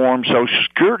reform Social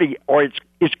Security or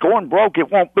it's going broke.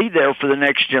 It won't be there for the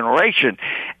next generation.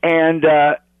 And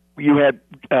you had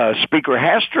Speaker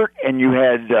Hastert and you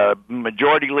had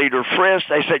Majority Leader Frist.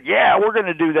 They said, yeah, we're going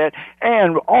to do that.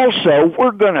 And also,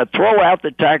 we're going to throw out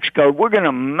the tax code. We're going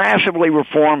to massively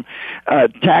reform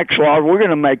tax law. We're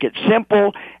going to make it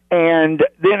simple. And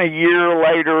then a year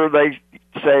later, they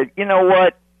said, you know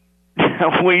what?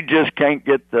 We just can't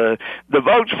get the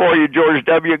votes for you, George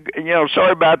W.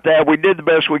 Sorry about that. We did the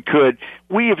best we could.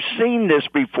 We have seen this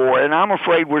before, and I'm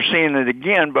afraid we're seeing it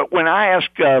again. But when I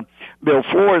asked Bill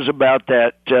Flores about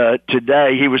that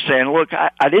today, he was saying, look,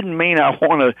 I didn't mean I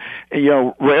want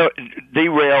to,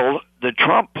 derail the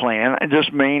Trump plan. I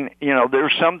just mean,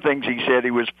 there's some things he said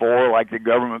he was for, like the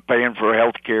government paying for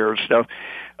health care and stuff,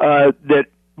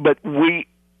 but we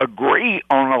agree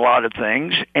on a lot of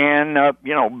things, and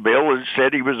Bill has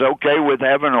said he was okay with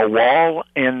having a wall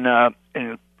in a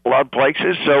lot of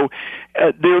places. So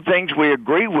there are things we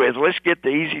agree with. Let's get the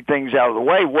easy things out of the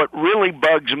way. What really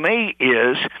bugs me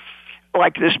is,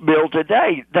 like this bill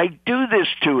today, they do this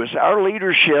to us. Our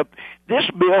leadership, this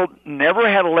bill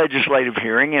never had a legislative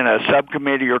hearing in a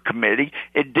subcommittee or committee.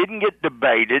 It didn't get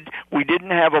debated. We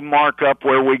didn't have a markup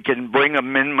where we can bring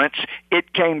amendments.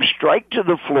 It came straight to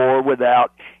the floor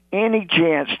without any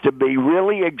chance to be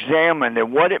really examined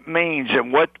and what it means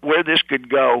and where this could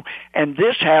go. And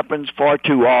this happens far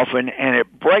too often, and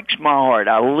it breaks my heart.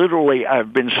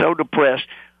 I've been so depressed.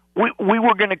 We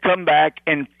were going to come back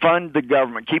and fund the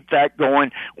government, keep that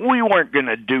going. We weren't going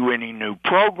to do any new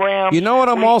programs. You know what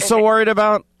I'm also worried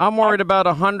about? I'm worried about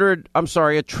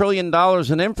 $1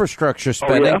 trillion in infrastructure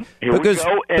spending.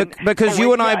 Because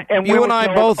you and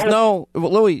I both know,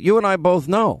 Louis, you and I both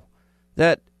know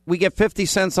that we get 50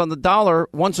 cents on the dollar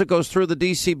once it goes through the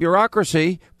D.C.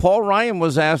 bureaucracy. Paul Ryan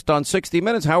was asked on 60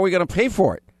 Minutes, how are we going to pay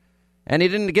for it? And he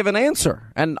didn't give an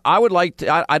answer. And I would like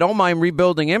to, I don't mind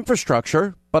rebuilding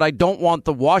infrastructure, but I don't want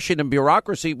the Washington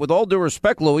bureaucracy, with all due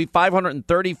respect, Louis,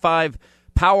 535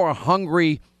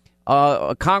 power-hungry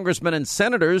congressmen and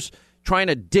senators trying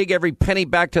to dig every penny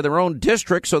back to their own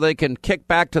district so they can kick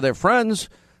back to their friends.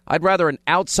 I'd rather an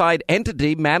outside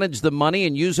entity manage the money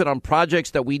and use it on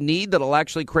projects that we need that'll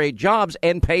actually create jobs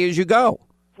and pay as you go.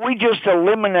 If we just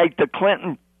eliminate the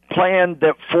Clinton plan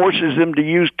that forces them to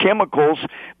use chemicals,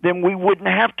 then we wouldn't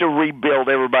have to rebuild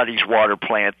everybody's water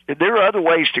plant. There are other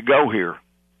ways to go here.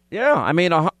 Yeah, I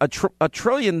mean, $1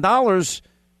 trillion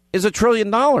is $1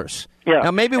 trillion. Yeah.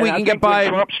 Now, maybe we can get by.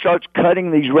 When Trump starts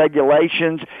cutting these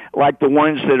regulations, like the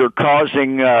ones that are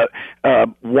causing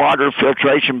water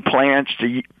filtration plants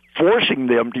to forcing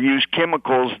them to use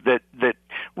chemicals that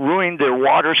ruin their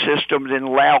water systems and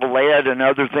allow lead and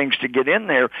other things to get in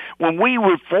there. When we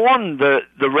reform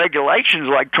the regulations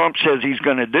like Trump says he's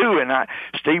going to do, and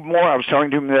Steve Moore, I was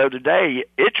talking to him the other day,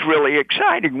 it's really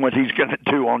exciting what he's going to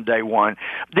do on day one.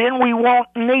 Then we won't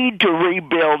need to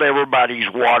rebuild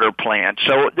everybody's water plants.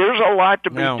 So there's a lot to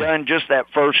be done just that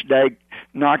first day,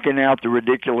 knocking out the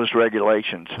ridiculous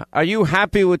regulations. Are you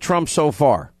happy with Trump so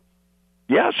far?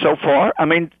 Yeah, so far. I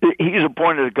mean, he's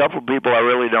appointed a couple of people I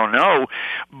really don't know,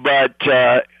 but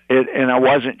and I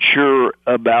wasn't sure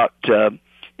about Mitch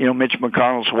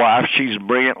McConnell's wife. She's a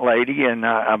brilliant lady, and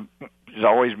she's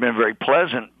always been very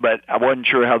pleasant. But I wasn't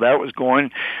sure how that was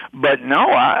going. But no,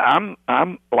 I'm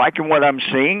liking what I'm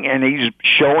seeing, and he's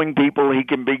showing people he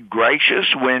can be gracious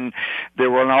when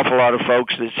there were an awful lot of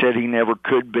folks that said he never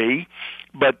could be.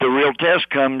 But the real test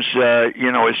comes, as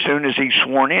soon as he's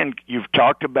sworn in. You've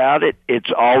talked about it. It's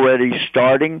already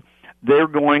starting. They're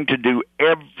going to do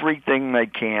everything they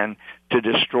can to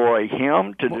destroy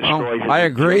him, to destroy his... I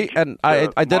agree, and I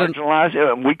didn't... Marginalize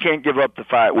him. We can't give up the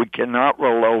fight. We cannot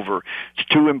roll over. It's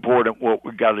too important what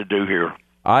we've got to do here.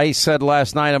 I said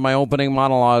last night in my opening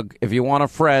monologue, if you want a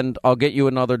friend, I'll get you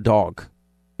another dog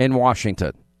in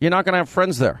Washington. You're not going to have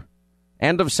friends there.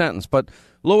 End of sentence. But...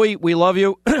 Louis, we love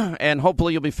you, and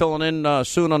hopefully you'll be filling in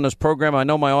soon on this program. I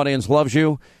know my audience loves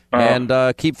you,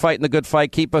 and keep fighting the good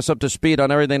fight. Keep us up to speed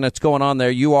on everything that's going on there.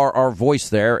 You are our voice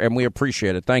there, and we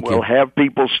appreciate it. Thank you. We'll have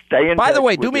people stay in touch. By the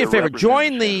way, do me a favor.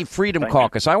 Join the Freedom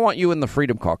Caucus. I want you in the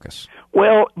Freedom Caucus.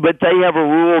 Well, but they have a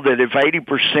rule that if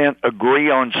 80%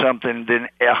 agree on something, then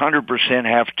 100%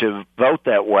 have to vote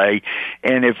that way.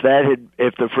 And if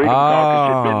the Freedom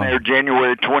Caucus had been there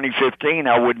January 2015,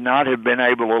 I would not have been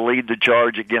able to lead the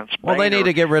charge against Boehner. Well, they need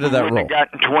to get rid of that rule. We've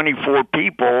gotten 24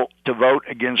 people to vote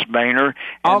against Boehner,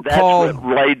 and that's what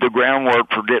laid the groundwork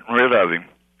for getting rid of him.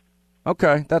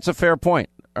 Okay, that's a fair point.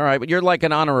 All right, but you're like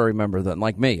an honorary member then,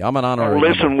 like me. I'm an honorary member.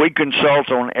 Listen, we consult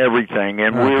on everything,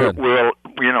 and we're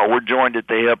joined at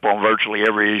the hip on virtually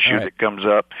every issue that comes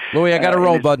up. Louis, I got to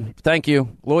roll, bud. Thank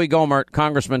you. Louis Gohmert,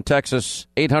 Congressman, Texas,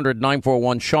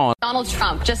 800-941-SEAN. Donald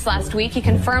Trump, just last week, he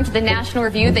confirmed to the National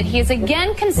Review that he is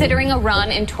again considering a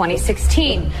run in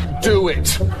 2016. Do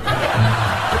it. Do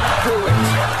it.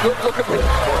 Look at me.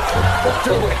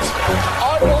 Do it.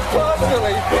 I will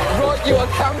personally write you a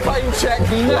campaign check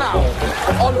now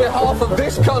on behalf of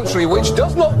this country, which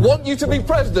does not want you to be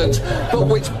president, but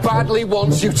which badly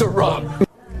wants you to run.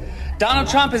 Donald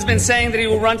Trump has been saying that he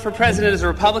will run for president as a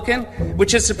Republican,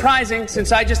 which is surprising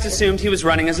since I just assumed he was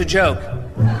running as a joke.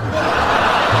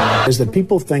 Is that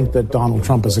people think that Donald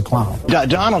Trump is a clown.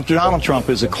 Donald Trump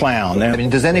is a clown. I mean,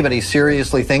 does anybody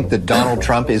seriously think that Donald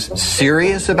Trump is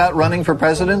serious about running for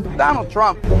president? Donald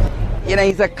Trump,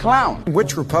 he's a clown.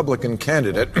 Which Republican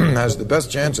candidate has the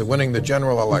best chance of winning the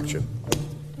general election?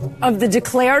 Of the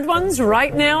declared ones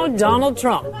right now, Donald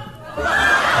Trump.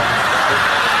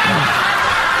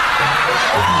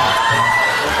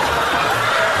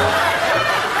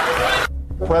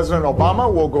 President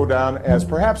Obama will go down as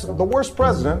perhaps the worst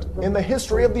president in the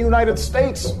history of the United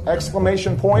States!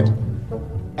 Exclamation point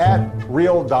at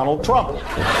real Donald Trump.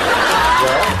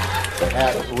 Well,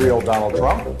 at real Donald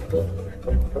Trump,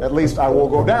 at least I will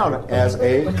go down as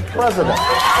a president.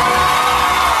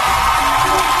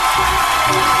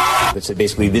 So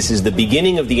basically, this is the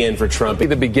beginning of the end for Trump.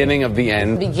 The beginning of the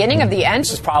end. Beginning of the end?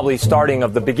 This is probably starting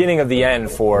of the beginning of the end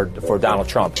for Donald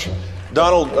Trump.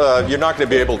 Donald, you're not going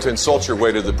to be able to insult your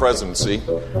way to the presidency.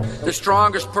 The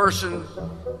strongest person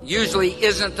usually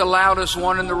isn't the loudest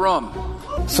one in the room.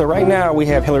 So right now we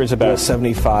have Hillary's about a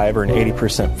 75 or an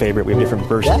 80% favorite. We have different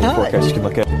versions of the forecast you can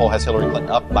look at. The poll has Hillary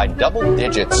Clinton up by double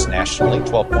digits nationally,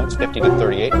 12 points,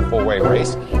 50-38, a four-way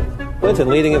race. Clinton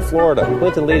leading in Florida,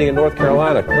 Clinton leading in North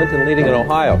Carolina, Clinton leading in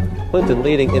Ohio, Clinton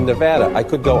leading in Nevada. I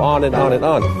could go on and on and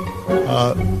on.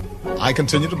 I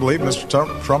continue to believe Mr.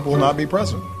 Trump will not be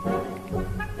president.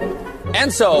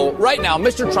 And so, right now,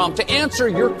 Mr. Trump, to answer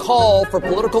your call for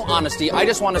political honesty, I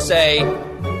just want to say,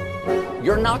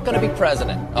 you're not going to be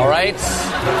president, all right?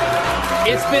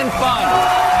 It's been fun.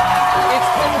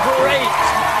 It's been great.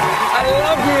 I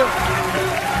love you.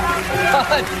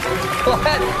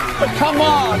 But come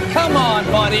on,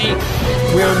 buddy.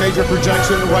 We have a major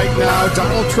projection right now.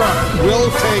 Donald Trump will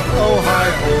take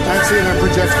Ohio. And CNN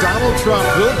projects Donald Trump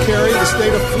will carry the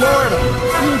state of Florida.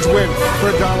 Huge win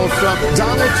for Donald Trump.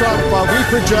 Donald Trump, we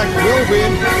project, will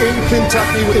win in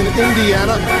Kentucky, in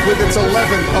Indiana, with its 11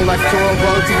 electoral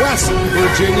votes. West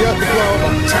Virginia, Oklahoma,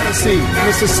 Tennessee,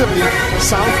 Mississippi,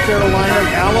 South Carolina,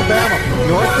 Alabama,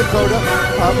 North Dakota,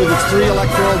 with its 3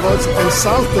 electoral votes, and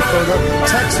South Dakota,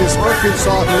 Texas,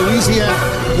 Arkansas, Louisiana,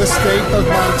 the state of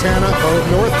Montana,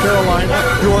 North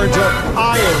Carolina, Georgia,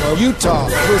 Iowa, Utah,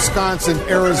 Wisconsin,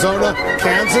 Arizona,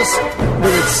 Kansas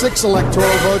with its 6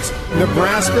 electoral votes,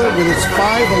 Nebraska with its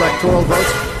 5 electoral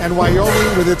votes, and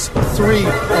Wyoming with its 3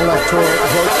 electoral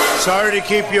votes. Sorry to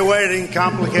keep you waiting.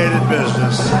 Complicated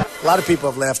business. A lot of people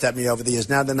have laughed at me over the years.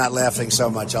 Now they're not laughing so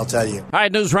much, I'll tell you. All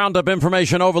right, news roundup,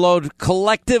 information overload,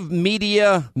 collective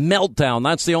media meltdown.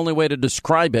 That's the only way to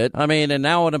describe it. I mean, and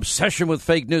now an obsession with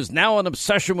fake news, now an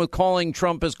obsession with calling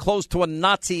Trump as close to a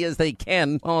Nazi as they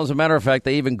can. Well, as a matter of fact,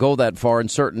 they even go that far in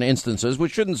certain instances,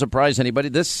 which shouldn't surprise anybody.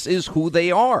 This is who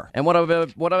they are. And what have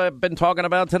I been talking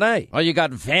about today? Well, you got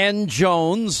Van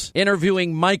Jones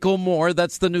interviewing Michael Moore.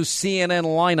 That's the new CNN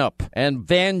lineup. And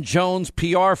Van Jones'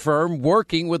 PR firm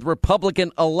working with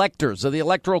Republican electors of the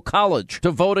Electoral College to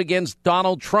vote against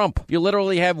Donald Trump. You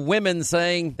literally have women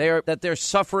saying that they're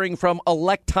suffering from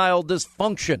electile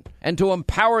dysfunction, and to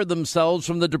empower themselves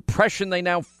from the depression they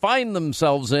now find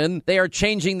themselves in, they are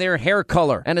changing their hair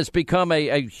color. And it's become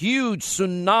a huge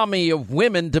tsunami of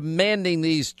women demanding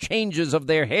these changes of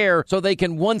their hair so they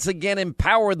can once again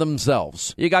empower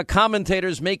themselves. You got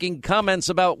commentators making comments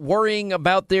about worrying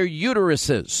about their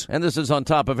uteruses. And this is on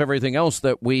top of everything else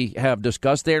that we have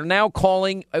discussed. They're now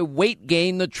calling a weight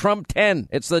gain the Trump 10.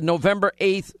 It's the November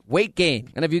 8th weight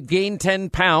gain. And if you gained 10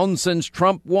 pounds since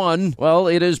Trump won, well,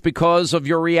 it is because of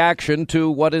your reaction to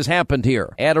what has happened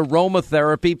here. Add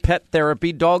aromatherapy, pet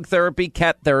therapy, dog therapy,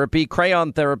 cat therapy,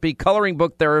 crayon therapy, coloring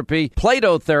book therapy,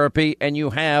 Play-Doh therapy, and you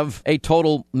have a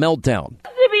total meltdown.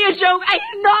 To be a joke, I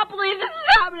do not believe this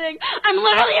is happening. I'm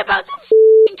literally about to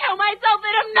kill myself,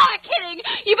 and I'm not kidding.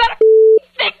 You better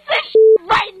fix this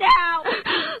right now.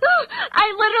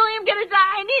 I literally am going to die.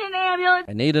 I need an ambulance.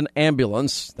 I need an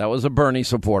ambulance. That was a Bernie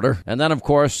supporter. And then, of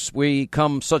course, we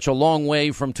come such a long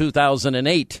way from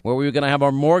 2008, where we were going to have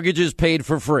our mortgages paid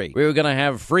for free. We were going to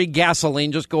have free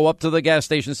gasoline. Just go up to the gas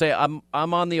station and say, I'm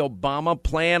on the Obama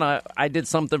plan. I did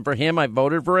something for him. I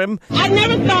voted for him. I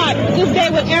never thought this day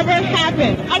would ever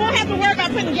happen. I won't have to worry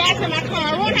about putting gas in my car.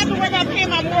 I won't have to worry about paying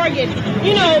my mortgage.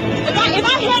 You know, if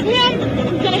I help him,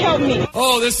 he's going to help me.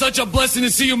 Oh, it's such a blessing to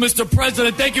see you, Mr.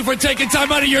 President. Thank you for taking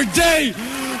time out of your day.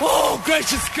 Oh,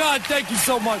 gracious God, thank you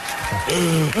so much.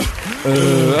 You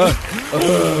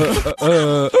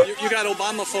got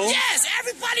Obama phone? Yes,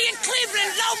 everybody in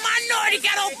Cleveland, low minority,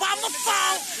 got Obama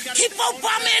phone. Keep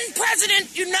Obama in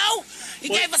president, you know. He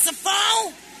gave us a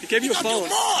phone. He gave you a phone? Do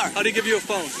more. How did he give you a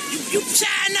phone? You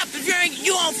sign up if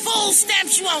you on food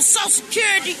stamps, you on Social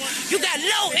Security, you got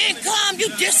low income, you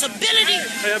disability.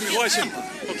 Hey, I have a question.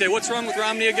 Okay, what's wrong with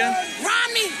Romney again?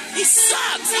 Romney, he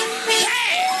sucks.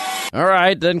 Hey. All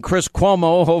right, then Chris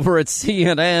Cuomo over at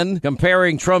CNN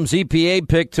comparing Trump's EPA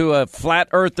pick to a flat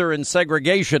earther and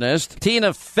segregationist.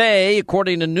 Tina Fey,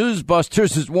 according to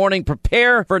Newsbusters, is warning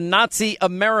prepare for Nazi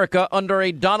America under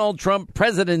a Donald Trump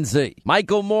presidency.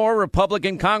 Michael Moore,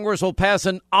 Republican Congress will pass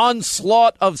an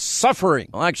onslaught of suffering.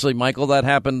 Well, actually, Michael, that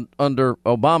happened under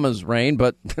Obama's reign,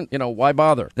 but, why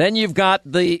bother? Then you've got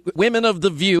the women of The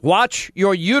View. Watch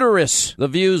your uterus. The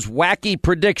View's wacky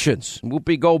predictions.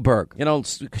 Whoopi Goldberg.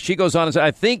 She goes on and says, I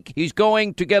think he's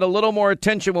going to get a little more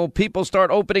attention when people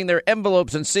start opening their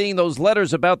envelopes and seeing those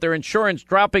letters about their insurance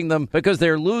dropping them because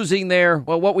they're losing their,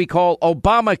 well, what we call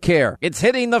Obamacare. It's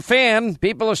hitting the fan.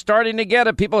 People are starting to get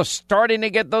it. People are starting to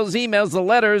get those emails, the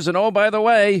letters. And oh, by the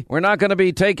way, we're not going to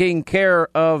be taking care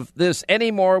of this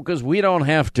anymore because we don't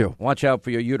have to. Watch out for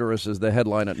your uterus is the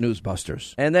headline at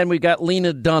Newsbusters. And then we got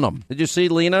Lena Dunham. Did you see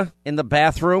Lena in the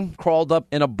bathroom, crawled up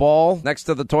in a ball next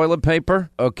to the toilet paper?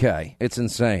 Okay, it's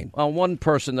insane. Well, one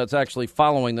person that's actually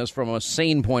following this from a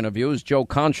sane point of view is Joe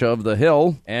Concha of The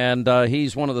Hill, and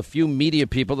he's one of the few media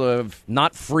people that have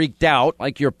not freaked out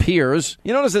like your peers.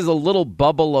 You notice there's a little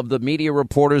bubble of the media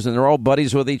reporters, and they're all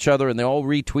buddies with each other, and they all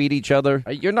retweet each other.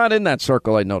 You're not in that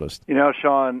circle, I noticed. You know,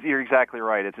 Sean, you're exactly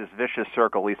right. It's this vicious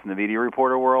circle, at least in the media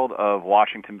reporter world, of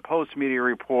Washington Post media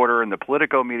reporter and the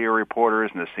Politico media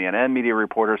reporters and the CNN media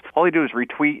reporters. All they do is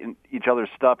retweet each other's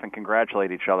stuff and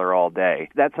congratulate each other all day.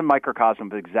 That's a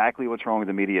microcosm of exactly what's wrong with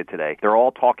the media today. They're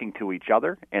all talking to each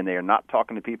other, and they are not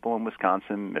talking to people in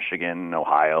Wisconsin, Michigan,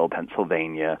 Ohio,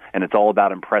 Pennsylvania, and it's all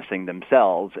about impressing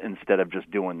themselves instead of just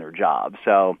doing their job.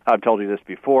 So I've told you this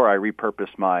before. I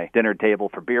repurpose my dinner table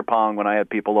for beer pong when I have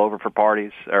people over for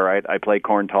parties. All right, I play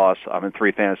corn toss. I'm in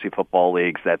 3 fantasy football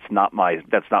leagues. That's not my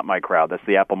crowd. That's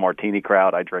the Apple Martini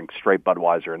crowd. I drink straight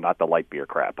Budweiser and not the light beer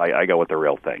crap. I go with the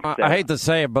real thing. I hate to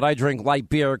say it, but I drink light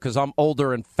beer because I'm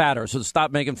older and fatter. So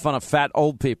stop making fun of fat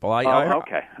old people.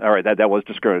 Okay, all right. That was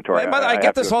discriminatory. But I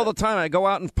get this all the time. I go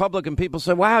out in public and people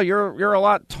say, "Wow, you're a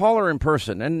lot taller in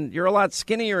person, and you're a lot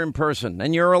skinnier in person,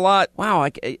 and you're a lot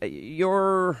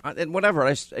you're and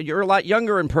whatever. You're a lot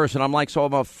younger in person." I'm like, so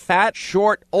I'm a fat,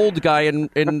 short, old guy in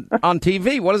on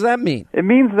TV. What does that mean? It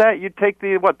means that you take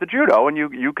the judo and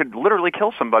you could literally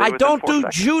kill somebody. I don't do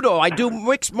seconds. judo. I do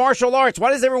mixed martial arts.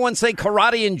 Why does everyone say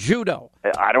karate and judo?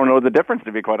 I don't know the difference,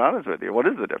 to be quite honest with you. What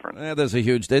is the difference? There's a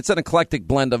huge. It's an eclectic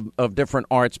blend of different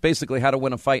arts. Basically, how to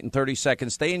win a fight in 30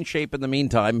 seconds, stay in shape in the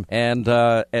meantime, and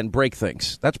break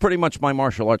things. That's pretty much my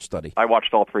martial arts study. I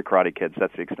watched all 3 Karate Kids.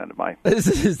 That's the extent of my.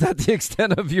 Is that the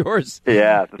extent of yours?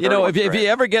 Yeah. You know, if you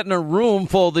ever get in a room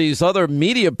full of these other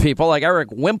media people like Eric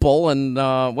Wimple and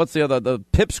what's the other, the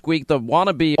pipsqueak, the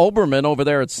wannabe Oberman over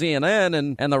there at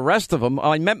CNN and the rest of them.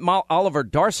 I met Oliver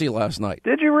Darcy last night.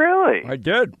 Did you really? I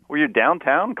did. Were you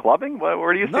downtown clubbing?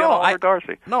 Where do you see Oliver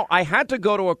Darcy? No, I had to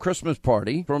go to a Christmas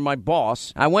party for my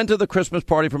boss. I went to the Christmas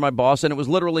party for my boss, and it was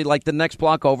literally like the next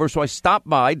block over, so I stopped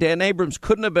by. Dan Abrams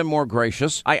couldn't have been more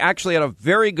gracious. I actually had a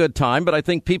very good time, but I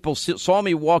think people saw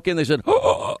me walk in. They said,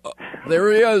 oh,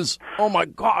 there he is. Oh, my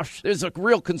gosh. There's a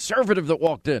real conservative that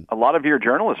walked in. A lot of your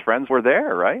journalist friends were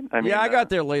there, right? I got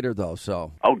there later, though,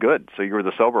 so. Oh, good. So you were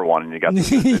the sober one, and you got to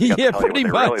yeah, tell pretty you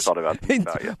what much. they really thought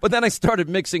about you. But then I started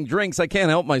mixing drinks. I can't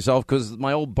help myself because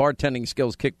my old bartending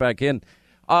skills kick back in.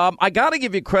 I got to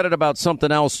give you credit about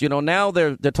something else. You know, now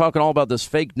they're talking all about this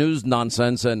fake news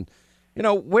nonsense. And, you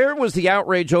know, where was the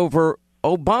outrage over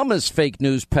Obama's fake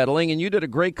news peddling? And you did a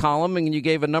great column, and you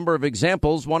gave a number of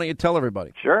examples. Why don't you tell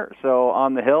everybody? Sure. So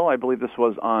on The Hill, I believe this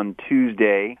was on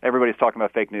Tuesday, everybody's talking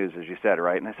about fake news, as you said,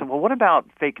 right? And I said, well, what about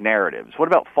fake narratives? What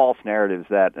about false narratives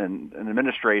that an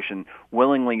administration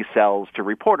willingly sells to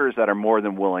reporters that are more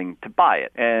than willing to buy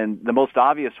it? And the most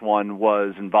obvious one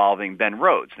was involving Ben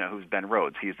Rhodes. Now, who's Ben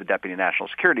Rhodes? He's the Deputy National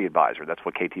Security Advisor. That's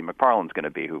what KT McFarland's going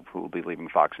to be, who will be leaving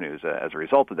Fox News as a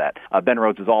result of that. Ben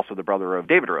Rhodes is also the brother of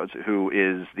David Rhodes, who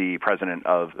is the president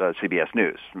of CBS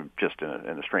News, just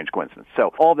in a strange coincidence.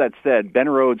 So all that said, Ben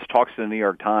Rhodes talks to the New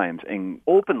York Times and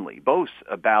openly boasts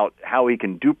about how he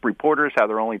can dupe reporters, how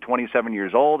they're only 27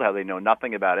 years old, how they know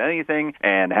nothing about anything,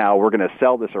 and how we're going to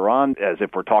sell this Iran as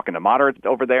if we're talking to moderates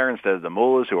over there instead of the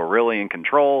mullahs who are really in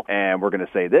control, and we're going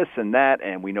to say this and that,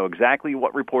 and we know exactly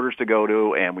what reporters to go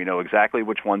to, and we know exactly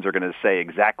which ones are going to say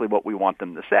exactly what we want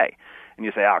them to say. And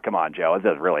you say, oh, come on, Joe, it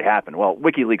doesn't really happen. Well,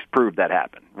 WikiLeaks proved that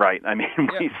happened, right? I mean,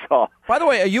 we saw. By the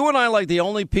way, are you and I like the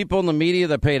only people in the media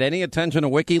that paid any attention to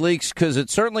WikiLeaks? Because it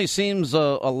certainly seems a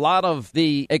lot of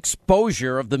the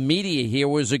exposure of the media here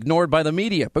was ignored by the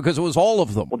media because it was all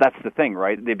of them. Well, that's the thing,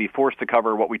 right? They'd be forced to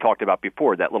cover what we talked about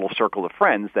before, that little circle of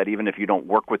friends that even if you don't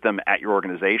work with them at your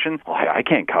organization, well, I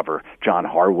can't cover John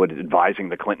Harwood advising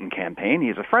the Clinton campaign.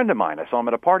 He's a friend of mine. I saw him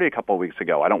at a party a couple of weeks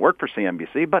ago. I don't work for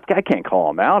CNBC, but I can't call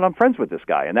him out. I'm friends with this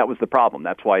guy. And that was the problem.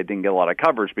 That's why it didn't get a lot of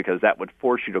coverage, because that would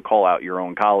force you to call out your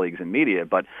own colleagues in media. media.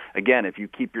 But again, if you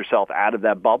keep yourself out of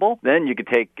that bubble, then you could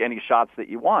take any shots that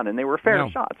you want, and they were fair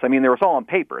shots. I mean, they were all on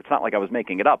paper. It's not like I was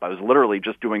making it up. I was literally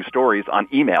just doing stories on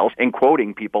emails and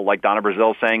quoting people like Donna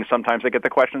Brazile saying sometimes I get the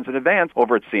questions in advance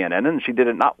over at CNN, and she did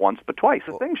it not once but twice.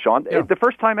 The thing, Sean, the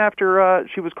first time after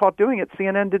she was caught doing it,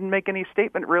 CNN didn't make any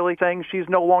statement really saying she's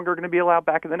no longer going to be allowed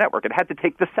back in the network. It had to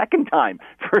take the second time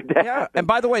for that. Yeah, and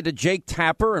by the way, to Jake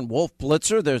Tapper and Wolf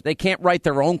Blitzer, they can't write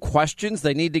their own questions.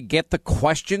 They need to get the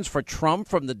questions for Trump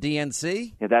from the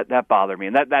DNC. Yeah, that bothered me,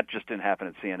 and that just didn't happen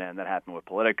at CNN. That happened with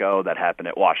Politico. That happened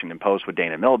at Washington Post with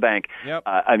Dana Milbank. Yep.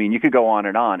 I mean, you could go on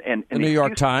and on. And the New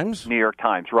York Times? New York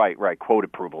Times, right. Quote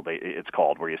approval, it's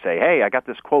called, where you say, hey, I got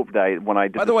this quote when I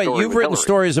did By the way, story you've with written Hillary.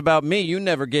 stories about me. You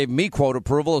never gave me quote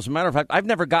approval. As a matter of fact, I've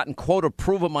never gotten quote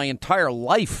approval my entire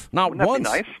life. Not Wouldn't that once.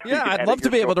 be nice? You Yeah, could I'd edit love to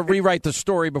your be able to story. rewrite the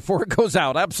story before it goes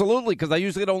out. Absolutely, because I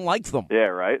usually don't like them. Yeah,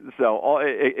 right. So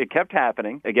it kept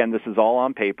happening. Again, this is all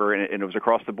on paper, and it was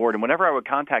across the board. And whenever I would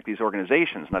contact these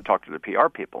organizations and I talked to the PR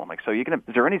people, I'm like, so is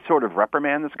there any sort of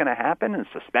reprimand that's going to happen? And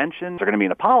suspension? Is there going to be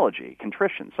an apology,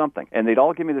 contrition, something? And they'd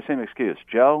all give me the same excuse.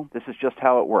 Joe, this is just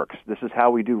how it works. This is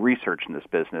how we do research in this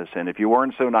business. And if you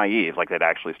weren't so naive, like they'd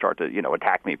actually start to,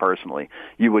 attack me personally,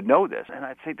 you would know this. And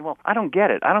I'd say, well, I don't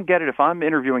get it. I don't get it. If I'm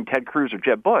interviewing Ted Cruz or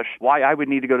Jeb Bush, why I would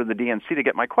need to go to the DNC to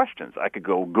get my questions. I could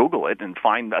go Google it and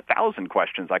find 1,000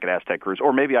 questions I could ask Ted Cruz,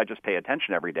 or maybe I just pay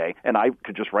attention every day and I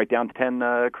could just write down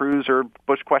 10 Cruz or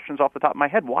Bush questions off the top of my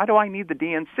head. Why do I need the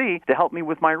DNC to help me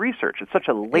with my research? It's such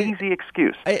a lazy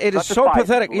excuse. It Not is so despise,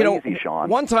 pathetic. lazy, Sean.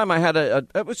 One time I had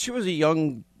she was a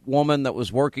young woman that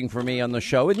was working for me on the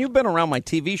show, and you've been around my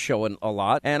TV show a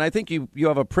lot, and I think you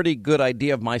have a pretty good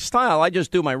idea of my style. I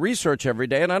just do my research every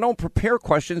day, and I don't prepare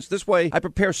questions this way. I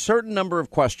prepare a certain number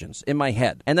of questions in my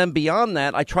head, and then beyond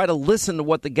that, I try to listen to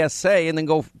what the guests say and then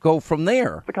go from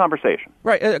there. The conversation.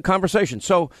 Right, a conversation.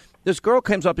 So this girl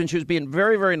comes up, and she was being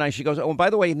very, very nice. She goes, oh, and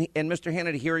by the way, and Mr.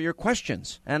 Hannity, here are your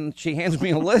questions. And she hands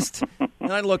me a list,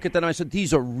 and I look at them, and I said,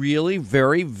 these are really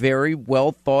very, very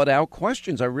well thought out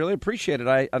questions. I really appreciate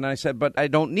it. And I said, but I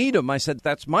don't need them. I said,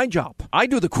 that's my job. I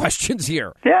do the questions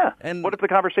here. Yeah. And what if the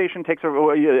conversation takes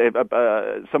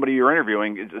somebody you're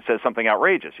interviewing says something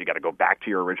outrageous? You got to go back to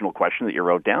your original question that you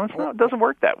wrote down. No, it doesn't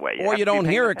work that way. Or you don't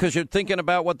hear it because you're thinking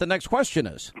about what the next question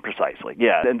is. Precisely.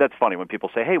 Yeah, and that's funny when people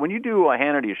say, hey, when you do a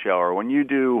Hannity show or when you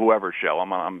do whoever's show,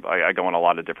 I go in a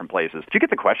lot of different places. Do you get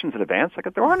the questions in advance? I go,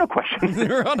 there are no questions.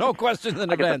 There are no questions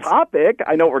in advance. The topic,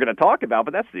 I know what we're going to talk about,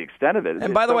 but that's the extent of it.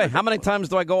 And by the way, how many times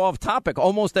do I go off topic?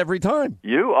 Almost every time.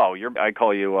 I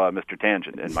call you Mr.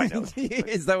 Tangent in my notes.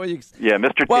 Is that what you... Yeah,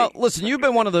 Mr. T. Well, listen, you've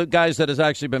been one of the guys that has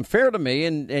actually been fair to me,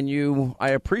 and I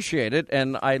appreciate it,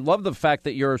 and I love the fact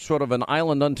that you're sort of an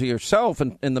island unto yourself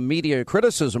in the media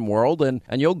criticism world, and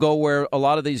you'll go where a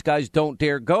lot of these guys don't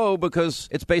dare go because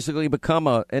it's basically become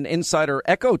an insider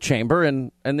echo chamber,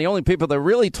 and the only people they're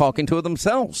really talking to are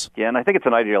themselves. Yeah, and I think it's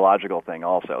an ideological thing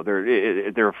also.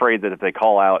 They're afraid that if they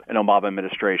call out an Obama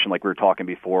administration, like we were talking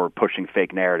before, pushing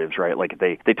fake narratives, right? Like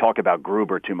they talk about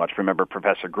Gruber too much. Remember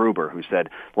Professor Gruber, who said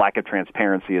lack of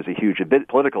transparency is a huge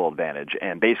political advantage,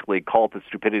 and basically called the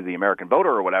stupidity of the American voter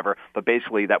or whatever, but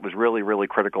basically that was really, really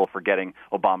critical for getting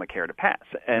Obamacare to pass.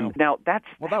 And now that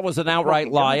was an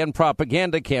outright lie and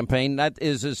propaganda campaign. That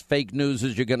is as fake news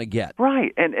as you're going to get.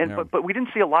 Right, but we didn't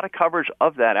see a lot of coverage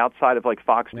of that outside of like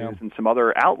Fox News and some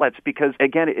other outlets because,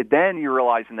 again, then you're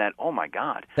realizing that, oh, my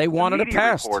God. They wanted it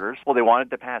passed. They wanted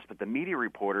to pass, but the media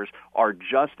reporters are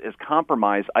just as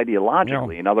compromised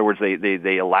ideologically. In other words,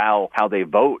 they allow how they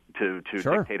vote to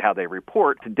dictate how they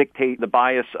report, to dictate the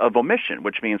bias of omission,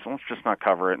 which means let's just not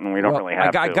cover it, and we don't really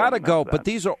have to. I got to go, but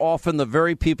these are often the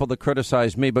very people that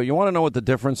criticize me. But you want to know what the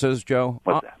difference is, Joe?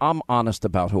 What's that? I'm honest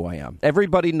about who I am.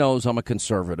 Everybody knows I'm a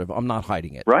conservative. I'm not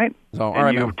hiding it. Right. So,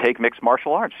 and you take mixed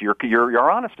martial arts.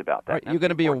 You're honest about that. Right. You're going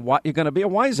to be a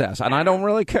wise ass, and I don't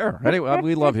really care. Anyway,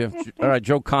 we love you. All right,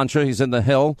 Joe Concha, he's in the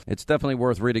Hill. It's definitely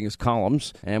worth reading his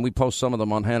columns, and we post some of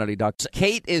them on Hannity.com.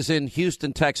 Kate is in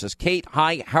Houston, Texas. Kate,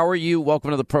 hi. How are you?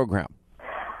 Welcome to the program.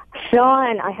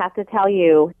 Sean, I have to tell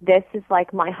you, this is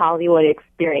like my Hollywood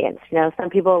experience. You know, some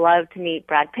people love to meet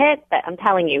Brad Pitt, but I'm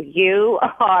telling you, you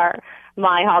are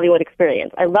my Hollywood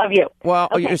experience. I love you. Well,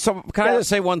 okay. So can I just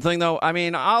say one thing, though? I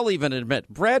mean, I'll even admit,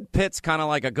 Brad Pitt's kind of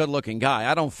like a good-looking guy.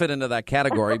 I don't fit into that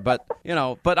category, but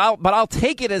I'll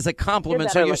take it as a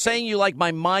compliment. So you're saying you like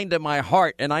my mind and my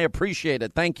heart, and I appreciate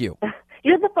it. Thank you.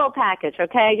 You're the full package,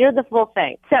 okay? You're the full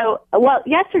thing. So,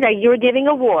 yesterday you were giving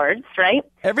awards, right?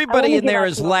 Everybody in there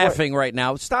is laughing right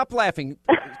now. Stop laughing.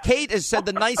 Kate has said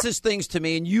the nicest things to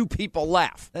me, and you people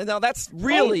laugh. Now, that's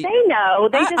really... They know.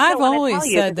 They just I've don't always tell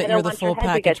you said because that they you're don't the want your full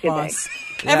head to get package too boss.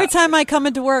 big. Every time I come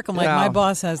into work, I'm like, Yeah. my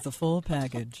boss has the full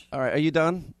package. All right, are you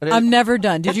done? I'm never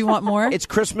done. Did you want more? It's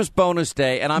Christmas bonus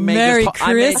day, and I may Merry just...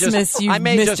 I may Christmas, just, you I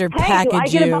may Mr. Just, Hey, Package do I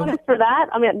get a you. bonus for that?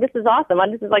 I mean, this is awesome.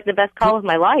 This is like the best call of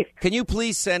my life. Can you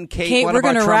please send Kate, Kate, one we're of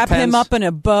our going to Trump wrap pens? him up in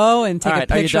a bow and take All a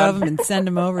right, are you picture of done? him and send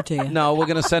him over to you. No, we're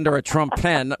going to send her a Trump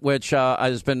pen, which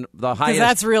has been the highest...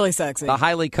 that's really sexy. The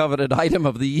highly coveted item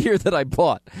of the year that I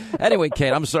bought. Anyway,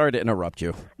 Kate, I'm sorry to interrupt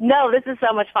you. No, this is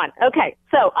so much fun. Okay,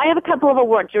 so I have a couple of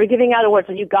awards. You were giving out awards,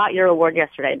 and you got your award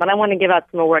yesterday, but I want to give out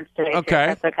some awards today. Okay.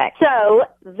 Too. That's okay. So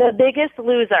the biggest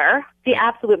loser, the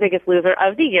absolute biggest loser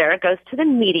of the year goes to the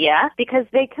media because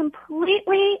they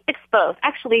completely exposed.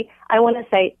 Actually, I want to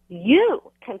say you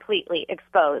completely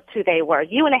exposed who they were.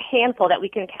 You and a handful that we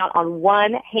can count on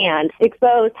one hand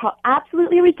exposed how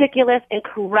absolutely ridiculous and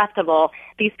corruptible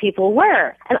these people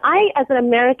were. And I, as an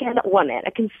American woman,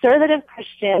 a conservative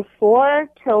Christian, 4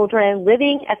 children,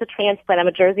 living as a transplant, I'm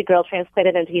a Jersey girl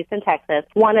transplanted into Houston, Texas,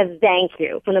 want to thank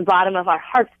you from the bottom of our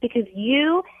hearts because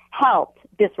you helped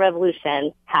this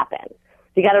revolution happen.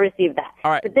 You got to receive that.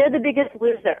 All right. But they're the biggest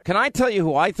loser. Can I tell you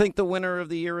who I think the winner of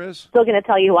the year is? Still going to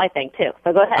tell you who I think, too.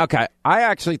 So go ahead. Okay. I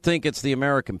actually think it's the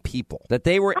American people. That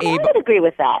they were able... I would agree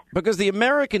with that. Because the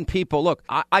American people... Look,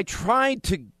 I tried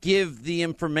to give the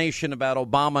information about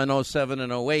Obama in 07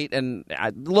 and 08, and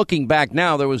looking back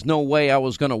now, there was no way I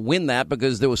was going to win that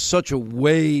because there was such a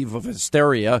wave of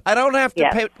hysteria. I don't have to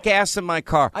pay gas in my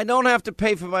car. I don't have to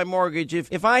pay for my mortgage.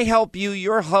 If I help you,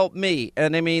 you'll help me.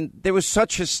 And, I mean, there was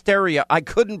such hysteria. I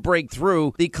couldn't break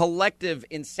through the collective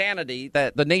insanity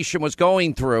that the nation was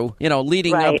going through,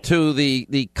 leading up to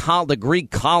the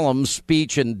Greek column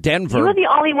speech in Denver. You were the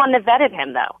only one that vetted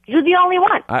him, though. You're the only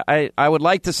one. I would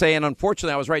like to say, and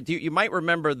unfortunately I was right, you might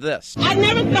remember this. I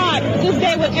never thought this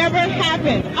day would ever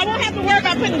happen. I won't have to worry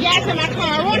about putting gas in my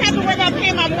car. I won't have to worry about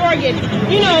paying my mortgage.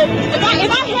 If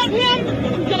I help him,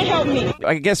 he's going to help me.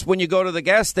 I guess when you go to the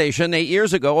gas station 8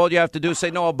 years ago, all you have to do is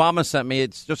say, no, Obama sent me.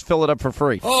 It's just fill it up for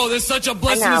free. Oh, there's such a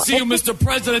blessing to see you, Mr.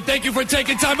 President. Thank you for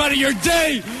taking time out of your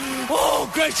day.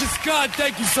 Oh, gracious God,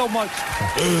 thank you so much.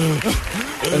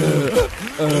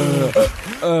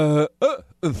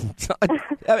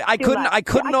 I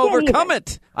couldn't overcome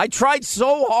it. I tried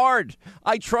so hard.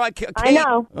 I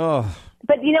know. Oh.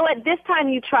 But you know what? This time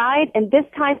you tried, and this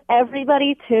time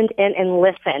everybody tuned in and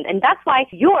listened. And that's why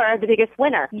you're the biggest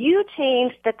winner. You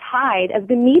changed the tide of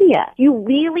the media. You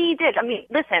really did. I mean,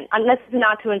 listen, this is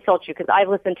not to insult you because I've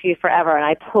listened to you forever, and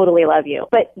I totally love you.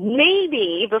 But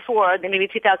maybe before, maybe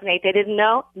 2008, they didn't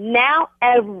know. Now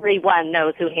everyone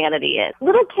knows who Hannity is.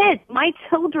 Little kids, my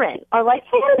children, are like,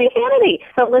 Hannity.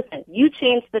 So listen, you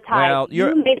changed the tide. Well,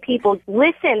 you made people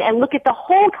listen and look at the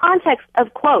whole context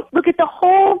of quotes. Look at the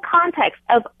whole context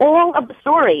of all of the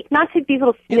story, not take these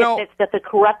little snippets that the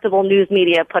corruptible news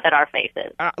media put at our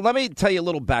faces. Let me tell you a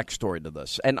little backstory to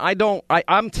this. And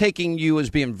I'm taking you as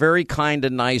being very kind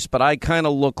and nice, but I kind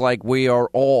of look like we are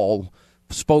all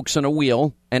spokes in a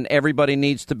wheel, and everybody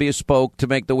needs to be a spoke to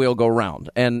make the wheel go round.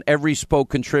 And every spoke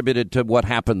contributed to what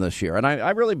happened this year. And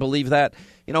I really believe that.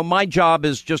 My job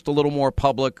is just a little more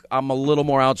public. I'm a little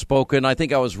more outspoken. I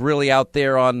think I was really out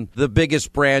there on the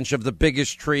biggest branch of the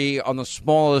biggest tree, on the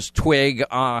smallest twig,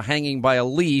 hanging by a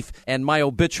leaf. And my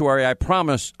obituary, I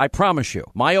promise you,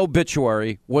 my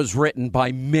obituary was written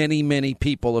by many, many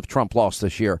people if Trump lost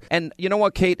this year. And you know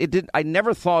what, Kate? I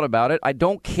never thought about it. I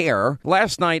don't care.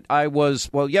 Last night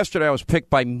yesterday I was picked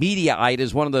by Mediaite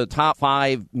as one of the top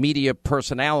 5 media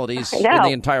personalities in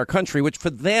the entire country, which for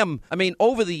them, I mean,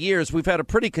 over the years, we've had a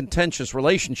pretty contentious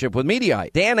relationship with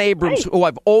Mediaite. Dan Abrams, who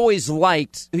I've always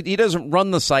liked, he doesn't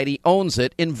run the site, he owns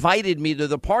it, invited me to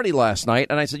the party last night,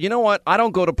 and I said, you know what, I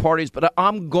don't go to parties, but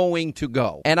I'm going to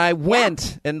go. And I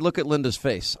went, and look at Linda's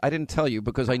face. I didn't tell you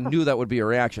because I knew that would be a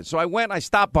reaction. So I went, I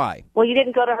stopped by. Well, you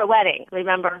didn't go to her wedding,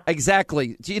 remember?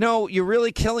 Exactly. You're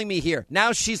really killing me here.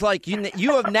 Now she's like,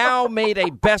 you have now made a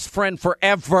best friend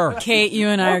forever. Kate, you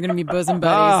and I are going to be bosom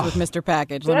buddies with Mr.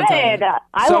 Package. Let me tell you.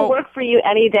 I will work for you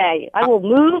any day. I will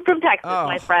move from Texas,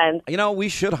 my friend. We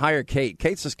should hire Kate.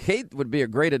 Kate would be a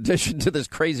great addition to this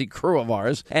crazy crew of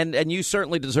ours, and you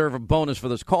certainly deserve a bonus for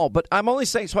this call. But I'm only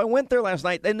saying, so I went there last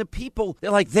night, and the people,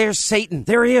 they're like, there's Satan.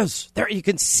 There he is. There, you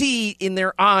can see in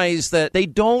their eyes that they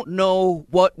don't know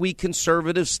what we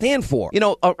conservatives stand for.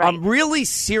 I'm really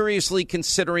seriously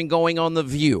considering going on The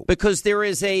View because there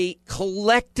is a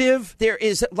collective, there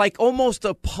is like almost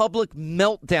a public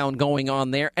meltdown going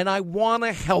on there, and I want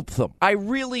to help them. I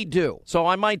really do. So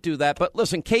I might do that. But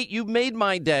listen, Kate, you made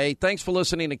my day. Thanks for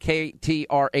listening to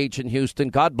KTRH in Houston.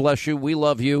 God bless you. We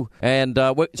love you. And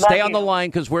stay on the line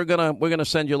because we're gonna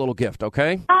send you a little gift,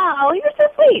 okay? Oh, you're so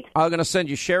sweet. I'm going to send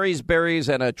you Sherry's berries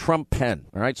and a Trump pen.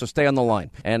 All right, so stay on the line.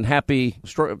 And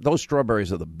those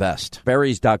strawberries are the best.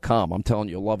 Berries.com. I'm telling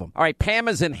you, you'll love them. All right, Pam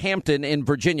is in Hampton in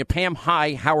Virginia. Pam,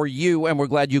 hi. How are you? And we're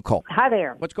glad you called. Hi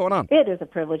there. What's going on? It is a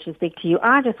privilege to speak to you.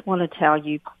 I just want to tell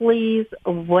you, please,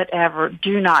 whatever,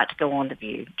 do not go on The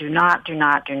View. Do not, do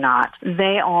not, do not.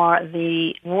 They are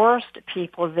the worst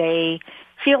people. They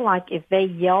feel like if they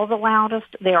yell the loudest,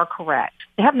 they are correct.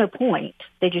 They have no point.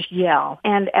 They just yell.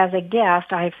 And as a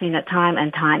guest, I have seen it time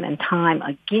and time and time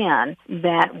again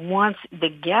that once the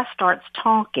guest starts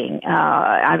talking,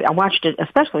 I watched it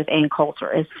especially with Ann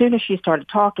Coulter. As soon as she started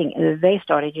talking, they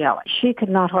started yelling. She could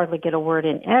not hardly get a word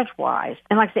in edgewise.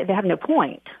 And like I said, they have no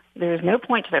point. There's no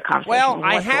point to their conversation. Well,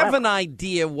 whatsoever. I have an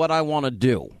idea what I want to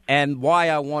do and why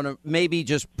I want to maybe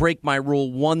just break my rule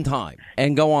one time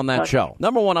and go on that show.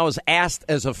 Number one, I was asked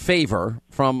as a favor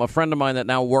from a friend of mine that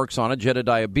now works on it,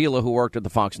 Jedediah Bila, who worked at the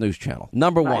Fox News Channel.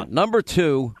 Number one. Number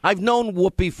two, I've known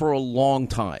Whoopi for a long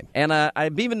time. And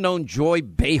I've even known Joy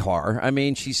Behar. I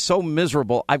mean, she's so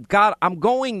miserable. I'm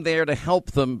going there to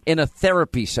help them in a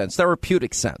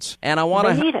therapeutic sense. And I want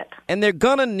to. They need it. And they're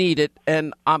going to need it.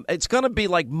 And it's going to be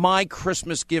like my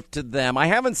Christmas gift to them. I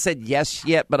haven't said yes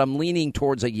yet, but I'm leaning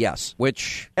towards a yes,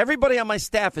 which everybody on my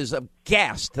staff is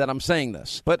aghast that I'm saying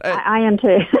this. But I am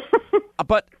too.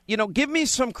 But, give me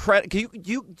some credit.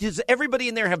 Does everybody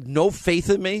in there have no faith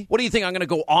in me? What do you think? I'm going to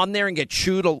go on there and get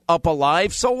chewed up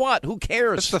alive? So what? Who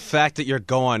cares? Just the fact that you're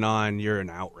going on, you're an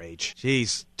outrage.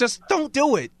 Jeez, just don't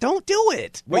do it. Don't do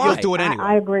it. But you'll do it anyway.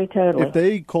 I agree totally. If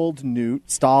they called Newt,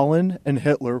 Stalin, and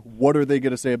Hitler, what are they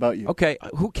going to say about you? Okay,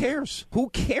 who cares? Who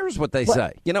cares what they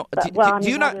say?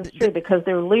 That's true because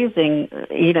they're losing,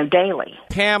 daily.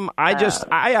 Pam,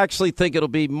 I actually think it'll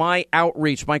be my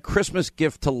outreach, my Christmas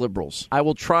gift to liberals. I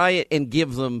will try it and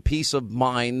give them peace of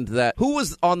mind that who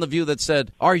was on The View that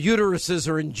said our uteruses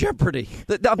are in jeopardy?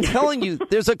 I'm telling you,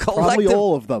 there's a collective. Probably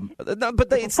all of them. No,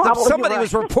 but somebody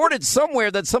was reported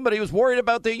somewhere that somebody was worried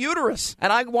about their uterus,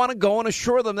 and I want to go and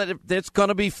assure them that it's going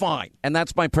to be fine, and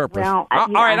that's my purpose. Well, all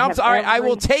right, I'm sorry. I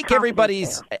will take confidence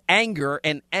everybody's anger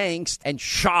and angst and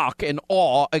shock and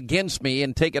awe against me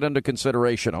and take it under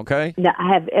consideration. Okay? Now,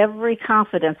 I have every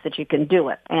confidence that you can do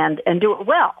it and do it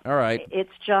well. All right.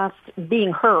 It's just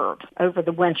being heard over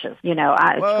the wenches.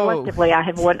 Collectively, I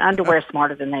have one underwear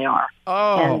smarter than they are.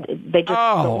 Oh, and they just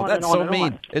go on that's and on so and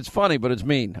mean. on. It's funny, but it's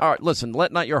mean. All right, listen,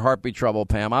 let not your heart be troubled,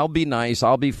 Pam. I'll be nice.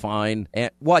 I'll be fine.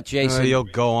 And what, Jason? You'll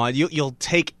go on. You'll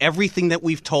take everything that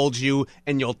we've told you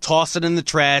and you'll toss it in the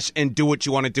trash and do what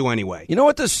you want to do anyway. You know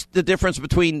what the difference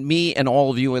between me and all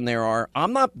of you in there are?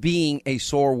 I'm not being a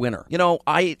sore winner.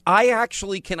 I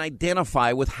actually can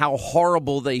identify with how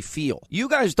horrible they feel. You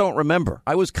guys don't remember.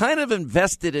 I was kind of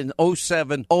invested in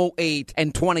 07, 08,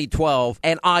 and 2012,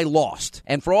 and I lost.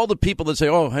 And for all the people that say,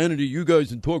 oh, Hannity, you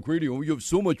guys in talk radio, you have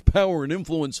so much power and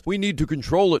influence, we need to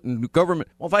control it in the government.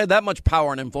 Well, if I had that much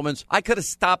power and influence, I could have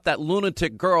stopped that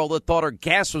lunatic girl that thought her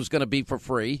gas was going to be for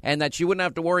free and that she wouldn't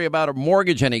have to worry about her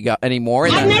mortgage anymore.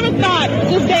 I never thought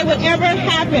this day would ever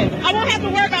happen. I won't have to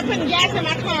worry about putting gas in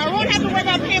my car. I won't have to worry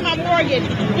about paying my mortgage.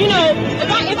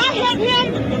 If I help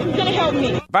him, he's going to help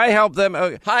me. If I help them,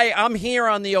 hi, I'm here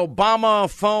on the Obama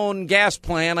phone gas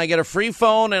plan. I get a free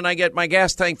phone and I get my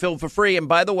gas tank filled for free. And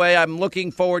by the way, I'm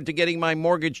looking forward to getting my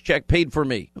mortgage check paid for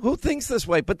me. Who thinks this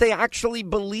way? But they actually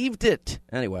believed it.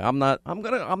 Anyway,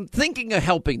 I'm thinking of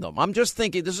helping them. I'm just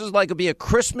thinking this is like to be a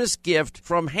Christmas gift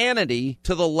from Hannity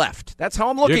to the left. That's how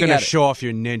I'm looking at it. You're going to show off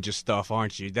your ninja stuff,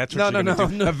 aren't you? That's what you're going to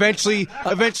do. No. Eventually,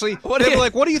 they'll be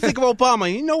like, what do you think of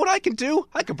Obama? You know what I can do?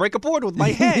 I can break a board with my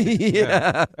head.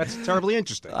 Yeah. That's terribly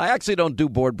interesting. I actually don't do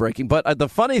board breaking, but the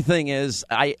funny thing is,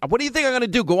 what do you think I'm going to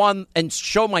do? Go on and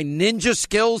show my ninja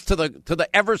skills to the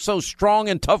ever so strong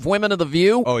and tough women of The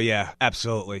View? Oh yeah,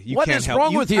 absolutely. What is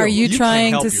wrong with you? Are you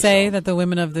trying to say that the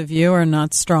women of The View are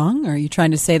not strong? Are you trying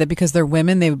to say that because they're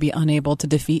women, they would be unable to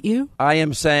defeat you? I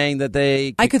am saying that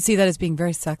they. I could see that as being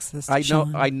very sexist.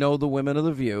 I know the women of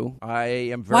The View. I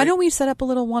am very. Why don't we set up a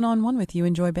little one-on-one with you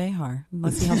and Joy Behar?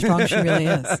 Let's see how strong she really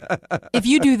is. If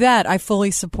you do that, I fully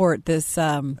support this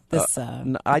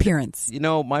appearance?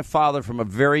 My father from a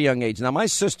very young age. Now, my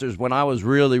sisters, when I was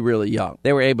really, really young,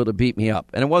 they were able to beat me up.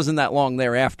 And it wasn't that long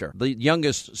thereafter. The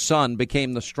youngest son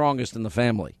became the strongest in the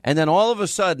family. And then all of a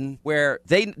sudden, where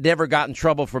they never got in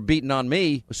trouble for beating on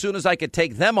me, as soon as I could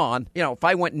take them on, if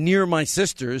I went near my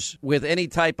sisters with any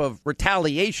type of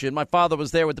retaliation, my father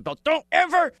was there with the belt. Don't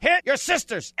ever hit your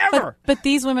sisters, ever! But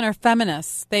these women are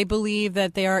feminists. They believe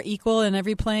that they are equal in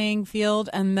every playing field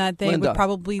and that they Linda, would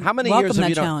probably how many welcome years that have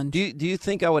you challenge. Do you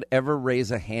think I would ever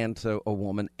raise a hand to a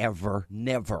woman? Ever?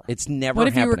 Never. It's never What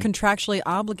if happening. you were contractually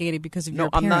obligated because of your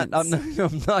I'm appearance?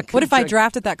 I'm not. What if I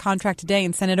drafted that contract today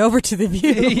and sent it over to the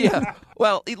View? Yeah.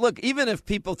 Well, look, even if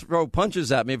people throw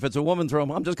punches at me, if it's a woman throw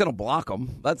them, I'm just going to block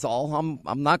them. That's all.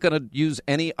 I'm not going to use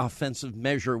any offensive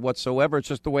measure whatsoever. It's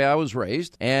just the way I was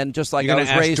raised. And just like You're I was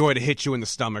going to ask raised. Joy to hit you in the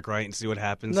stomach, right, and see what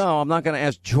happens? No, I'm not going to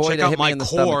ask Joy Check to out hit my me in the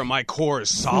core. stomach. My core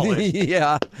is solid.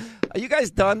 Yeah. Are you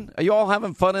guys done? Are you all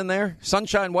having fun in there?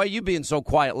 Sunshine, why are you being so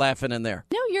quiet laughing in there?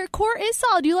 No, your core is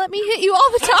solid. You let me hit you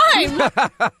all the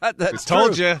time. That's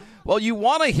told true. you. Well, you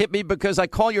want to hit me because I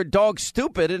call your dog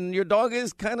stupid, and your dog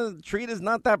is treat is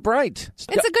not that bright.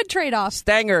 It's a good trade-off.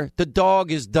 Stanger, the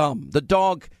dog is dumb. The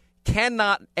dog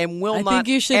cannot and will I not think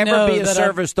you should ever know be a that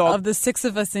service dog. Of the six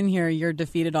of us in here, you're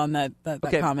defeated on that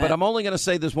Okay, comment. but I'm only going to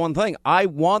say this one thing. I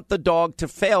want the dog to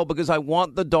fail because I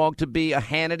want the dog to be a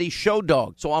Hannity show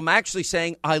dog. So I'm actually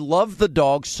saying I love the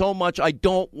dog so much I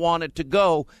don't want it to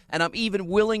go, and I'm even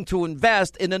willing to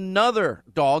invest in another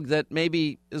dog that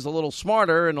maybe is a little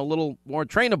smarter and a little more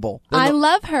trainable. I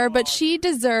love her, but she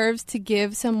deserves to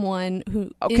give someone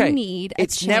who in need a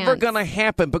it's chance. never going to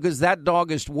happen because that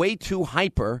dog is way too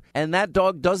hyper, and that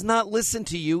dog does not listen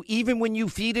to you. Even when you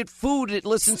feed it food, it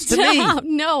listens to me.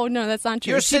 No, that's not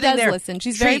true. You're She sitting does there. listen.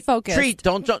 She's very focused. Treat,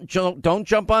 don't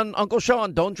jump on Uncle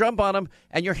Sean. Don't jump on him.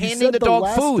 And you're You handing said the dog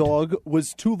last food. Dog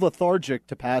was too lethargic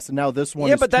to pass, and now this one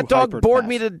Yeah, is but that too dog hyper to bored pass.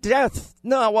 me to death.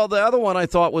 No, well, the other one I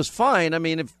thought was fine. I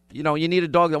mean, if you need a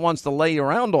dog that wants to lay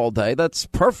around all day, that's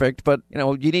perfect. But,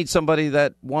 you need somebody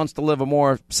that wants to live a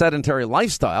more sedentary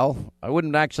lifestyle. I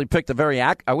wouldn't actually pick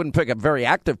I wouldn't pick a very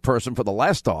active person for the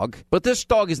last dog. But this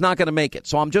dog is not going to make it.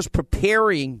 So I'm just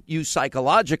preparing you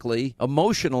psychologically,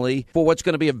 emotionally, for what's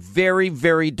going to be a very,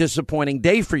 very disappointing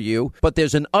day for you. But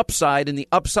there's an upside, and the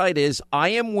upside is I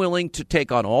am willing to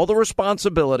take on all the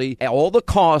responsibility, all the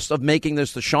cost of making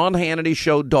this the Sean Hannity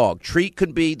Show dog. Treat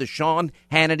could be the Sean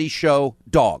Hannity Show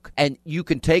dog. And you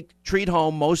can take Treat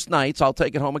home most nights. I'll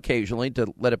take it home occasionally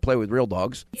to let it play with real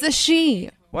dogs. It's a she.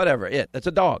 Whatever. It's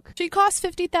a dog. She costs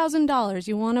 $50,000.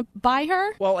 You want to buy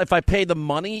her? Well, if I pay the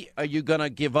money, are you going to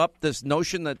give up this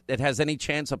notion that it has any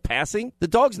chance of passing? The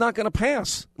dog's not going to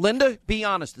pass. Linda, be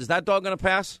honest. Is that dog going to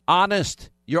pass? Honest.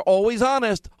 You're always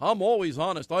honest. I'm always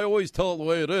honest. I always tell it the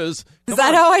way it is. Is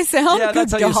that how I sound? Yeah,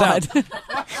 that's Good how God. you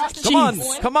sound.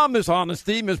 Come on, Miss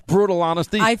Honesty, Miss Brutal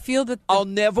Honesty. I feel that I'll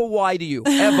never lie to you,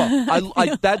 ever.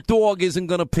 That dog isn't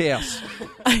going to pass.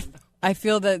 I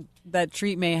feel that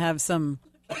Treat may have some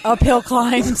uphill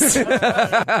climbs.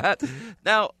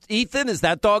 Now, Ethan, is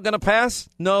that dog going to pass?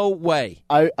 No way.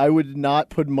 I would not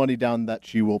put money down that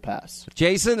she will pass.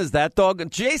 Jason, is that dog?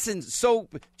 Jason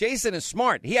is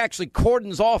smart. He actually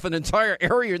cordons off an entire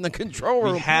area in the control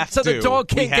room so the dog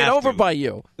can't get over by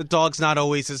you. The dog's not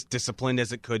always as disciplined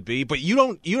as it could be, but you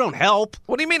don't help.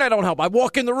 What do you mean I don't help? I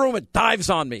walk in the room, it dives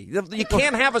on me. You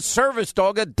can't have a service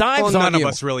dog that dives on you. None of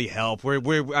us really help.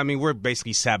 We're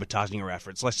basically sabotaging your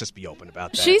efforts. Let's just be open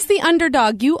about that. She's the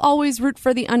underdog. You always root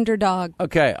for the underdog.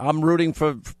 Okay, I'm rooting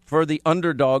for the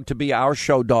underdog to be our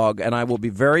show dog, and I will be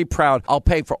very proud. I'll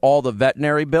pay for all the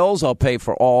veterinary bills. I'll pay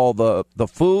for all the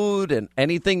food and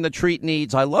anything the Treat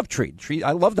needs. I love Treat.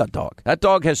 I love that dog. That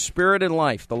dog has spirit and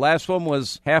life. The last one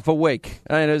was half awake,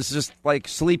 and it's just like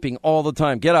sleeping all the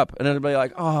time. Get up, and everybody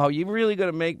like, oh, you really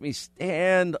going to make me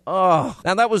stand? Oh.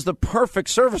 And that was the perfect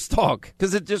service dog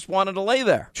because it just wanted to lay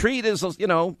there. Treat is,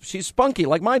 she's spunky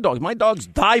like my dogs. My dogs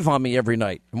dive on me every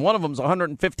night, and one of them's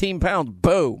 115 pounds.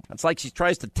 Boom. It's like she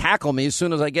tries to tackle me as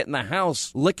soon as I get in the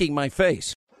house, licking my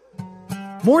face.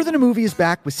 More Than a Movie is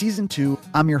back with Season 2.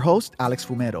 I'm your host, Alex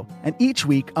Fumero, and each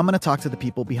week I'm going to talk to the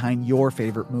people behind your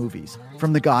favorite movies.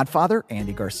 From The Godfather,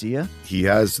 Andy Garcia. He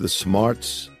has the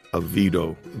smarts of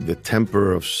Vito, the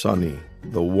temper of Sonny,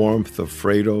 the warmth of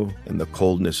Fredo, and the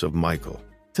coldness of Michael.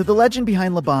 To the legend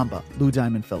behind La Bamba, Lou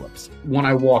Diamond Phillips. When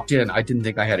I walked in, I didn't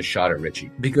think I had a shot at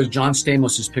Richie because John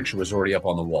Stamos' picture was already up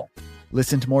on the wall.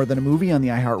 Listen to More Than a Movie on the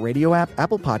iHeartRadio app,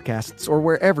 Apple Podcasts, or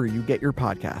wherever you get your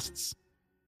podcasts.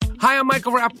 Hi, I'm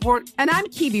Michael Rappaport. And I'm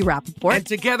Kibi Rappaport. And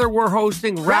together we're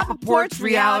hosting Rappaport's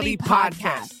Reality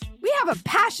Podcast. We have a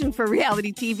passion for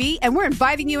reality TV, and we're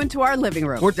inviting you into our living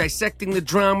room. We're dissecting the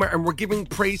drama, and we're giving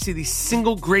praise to the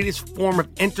single greatest form of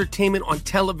entertainment on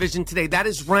television today. That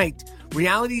is right.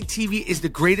 Reality TV is the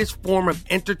greatest form of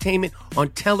entertainment on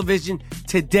television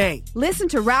today. Listen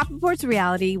to Rappaport's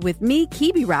Reality with me,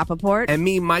 Kibi Rappaport. And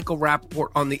me, Michael Rappaport,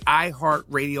 on the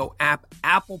iHeartRadio app,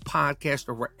 Apple Podcast,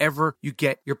 or wherever you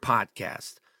get your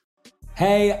podcast.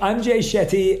 Hey, I'm Jay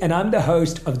Shetty, and I'm the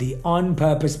host of the On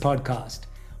Purpose podcast.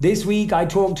 This week, I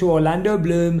talked to Orlando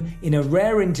Bloom in a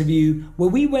rare interview where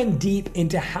we went deep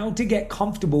into how to get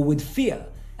comfortable with fear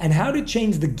and how to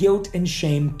change the guilt and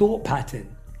shame thought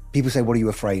pattern. People say, what are you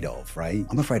afraid of, right?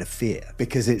 I'm afraid of fear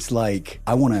because it's like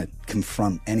I want to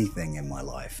confront anything in my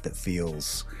life that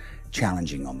feels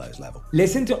challenging on those levels.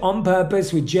 Listen to On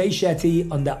Purpose with Jay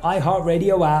Shetty on the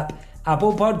iHeartRadio app,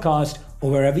 Apple Podcast, or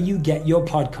wherever you get your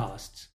podcasts.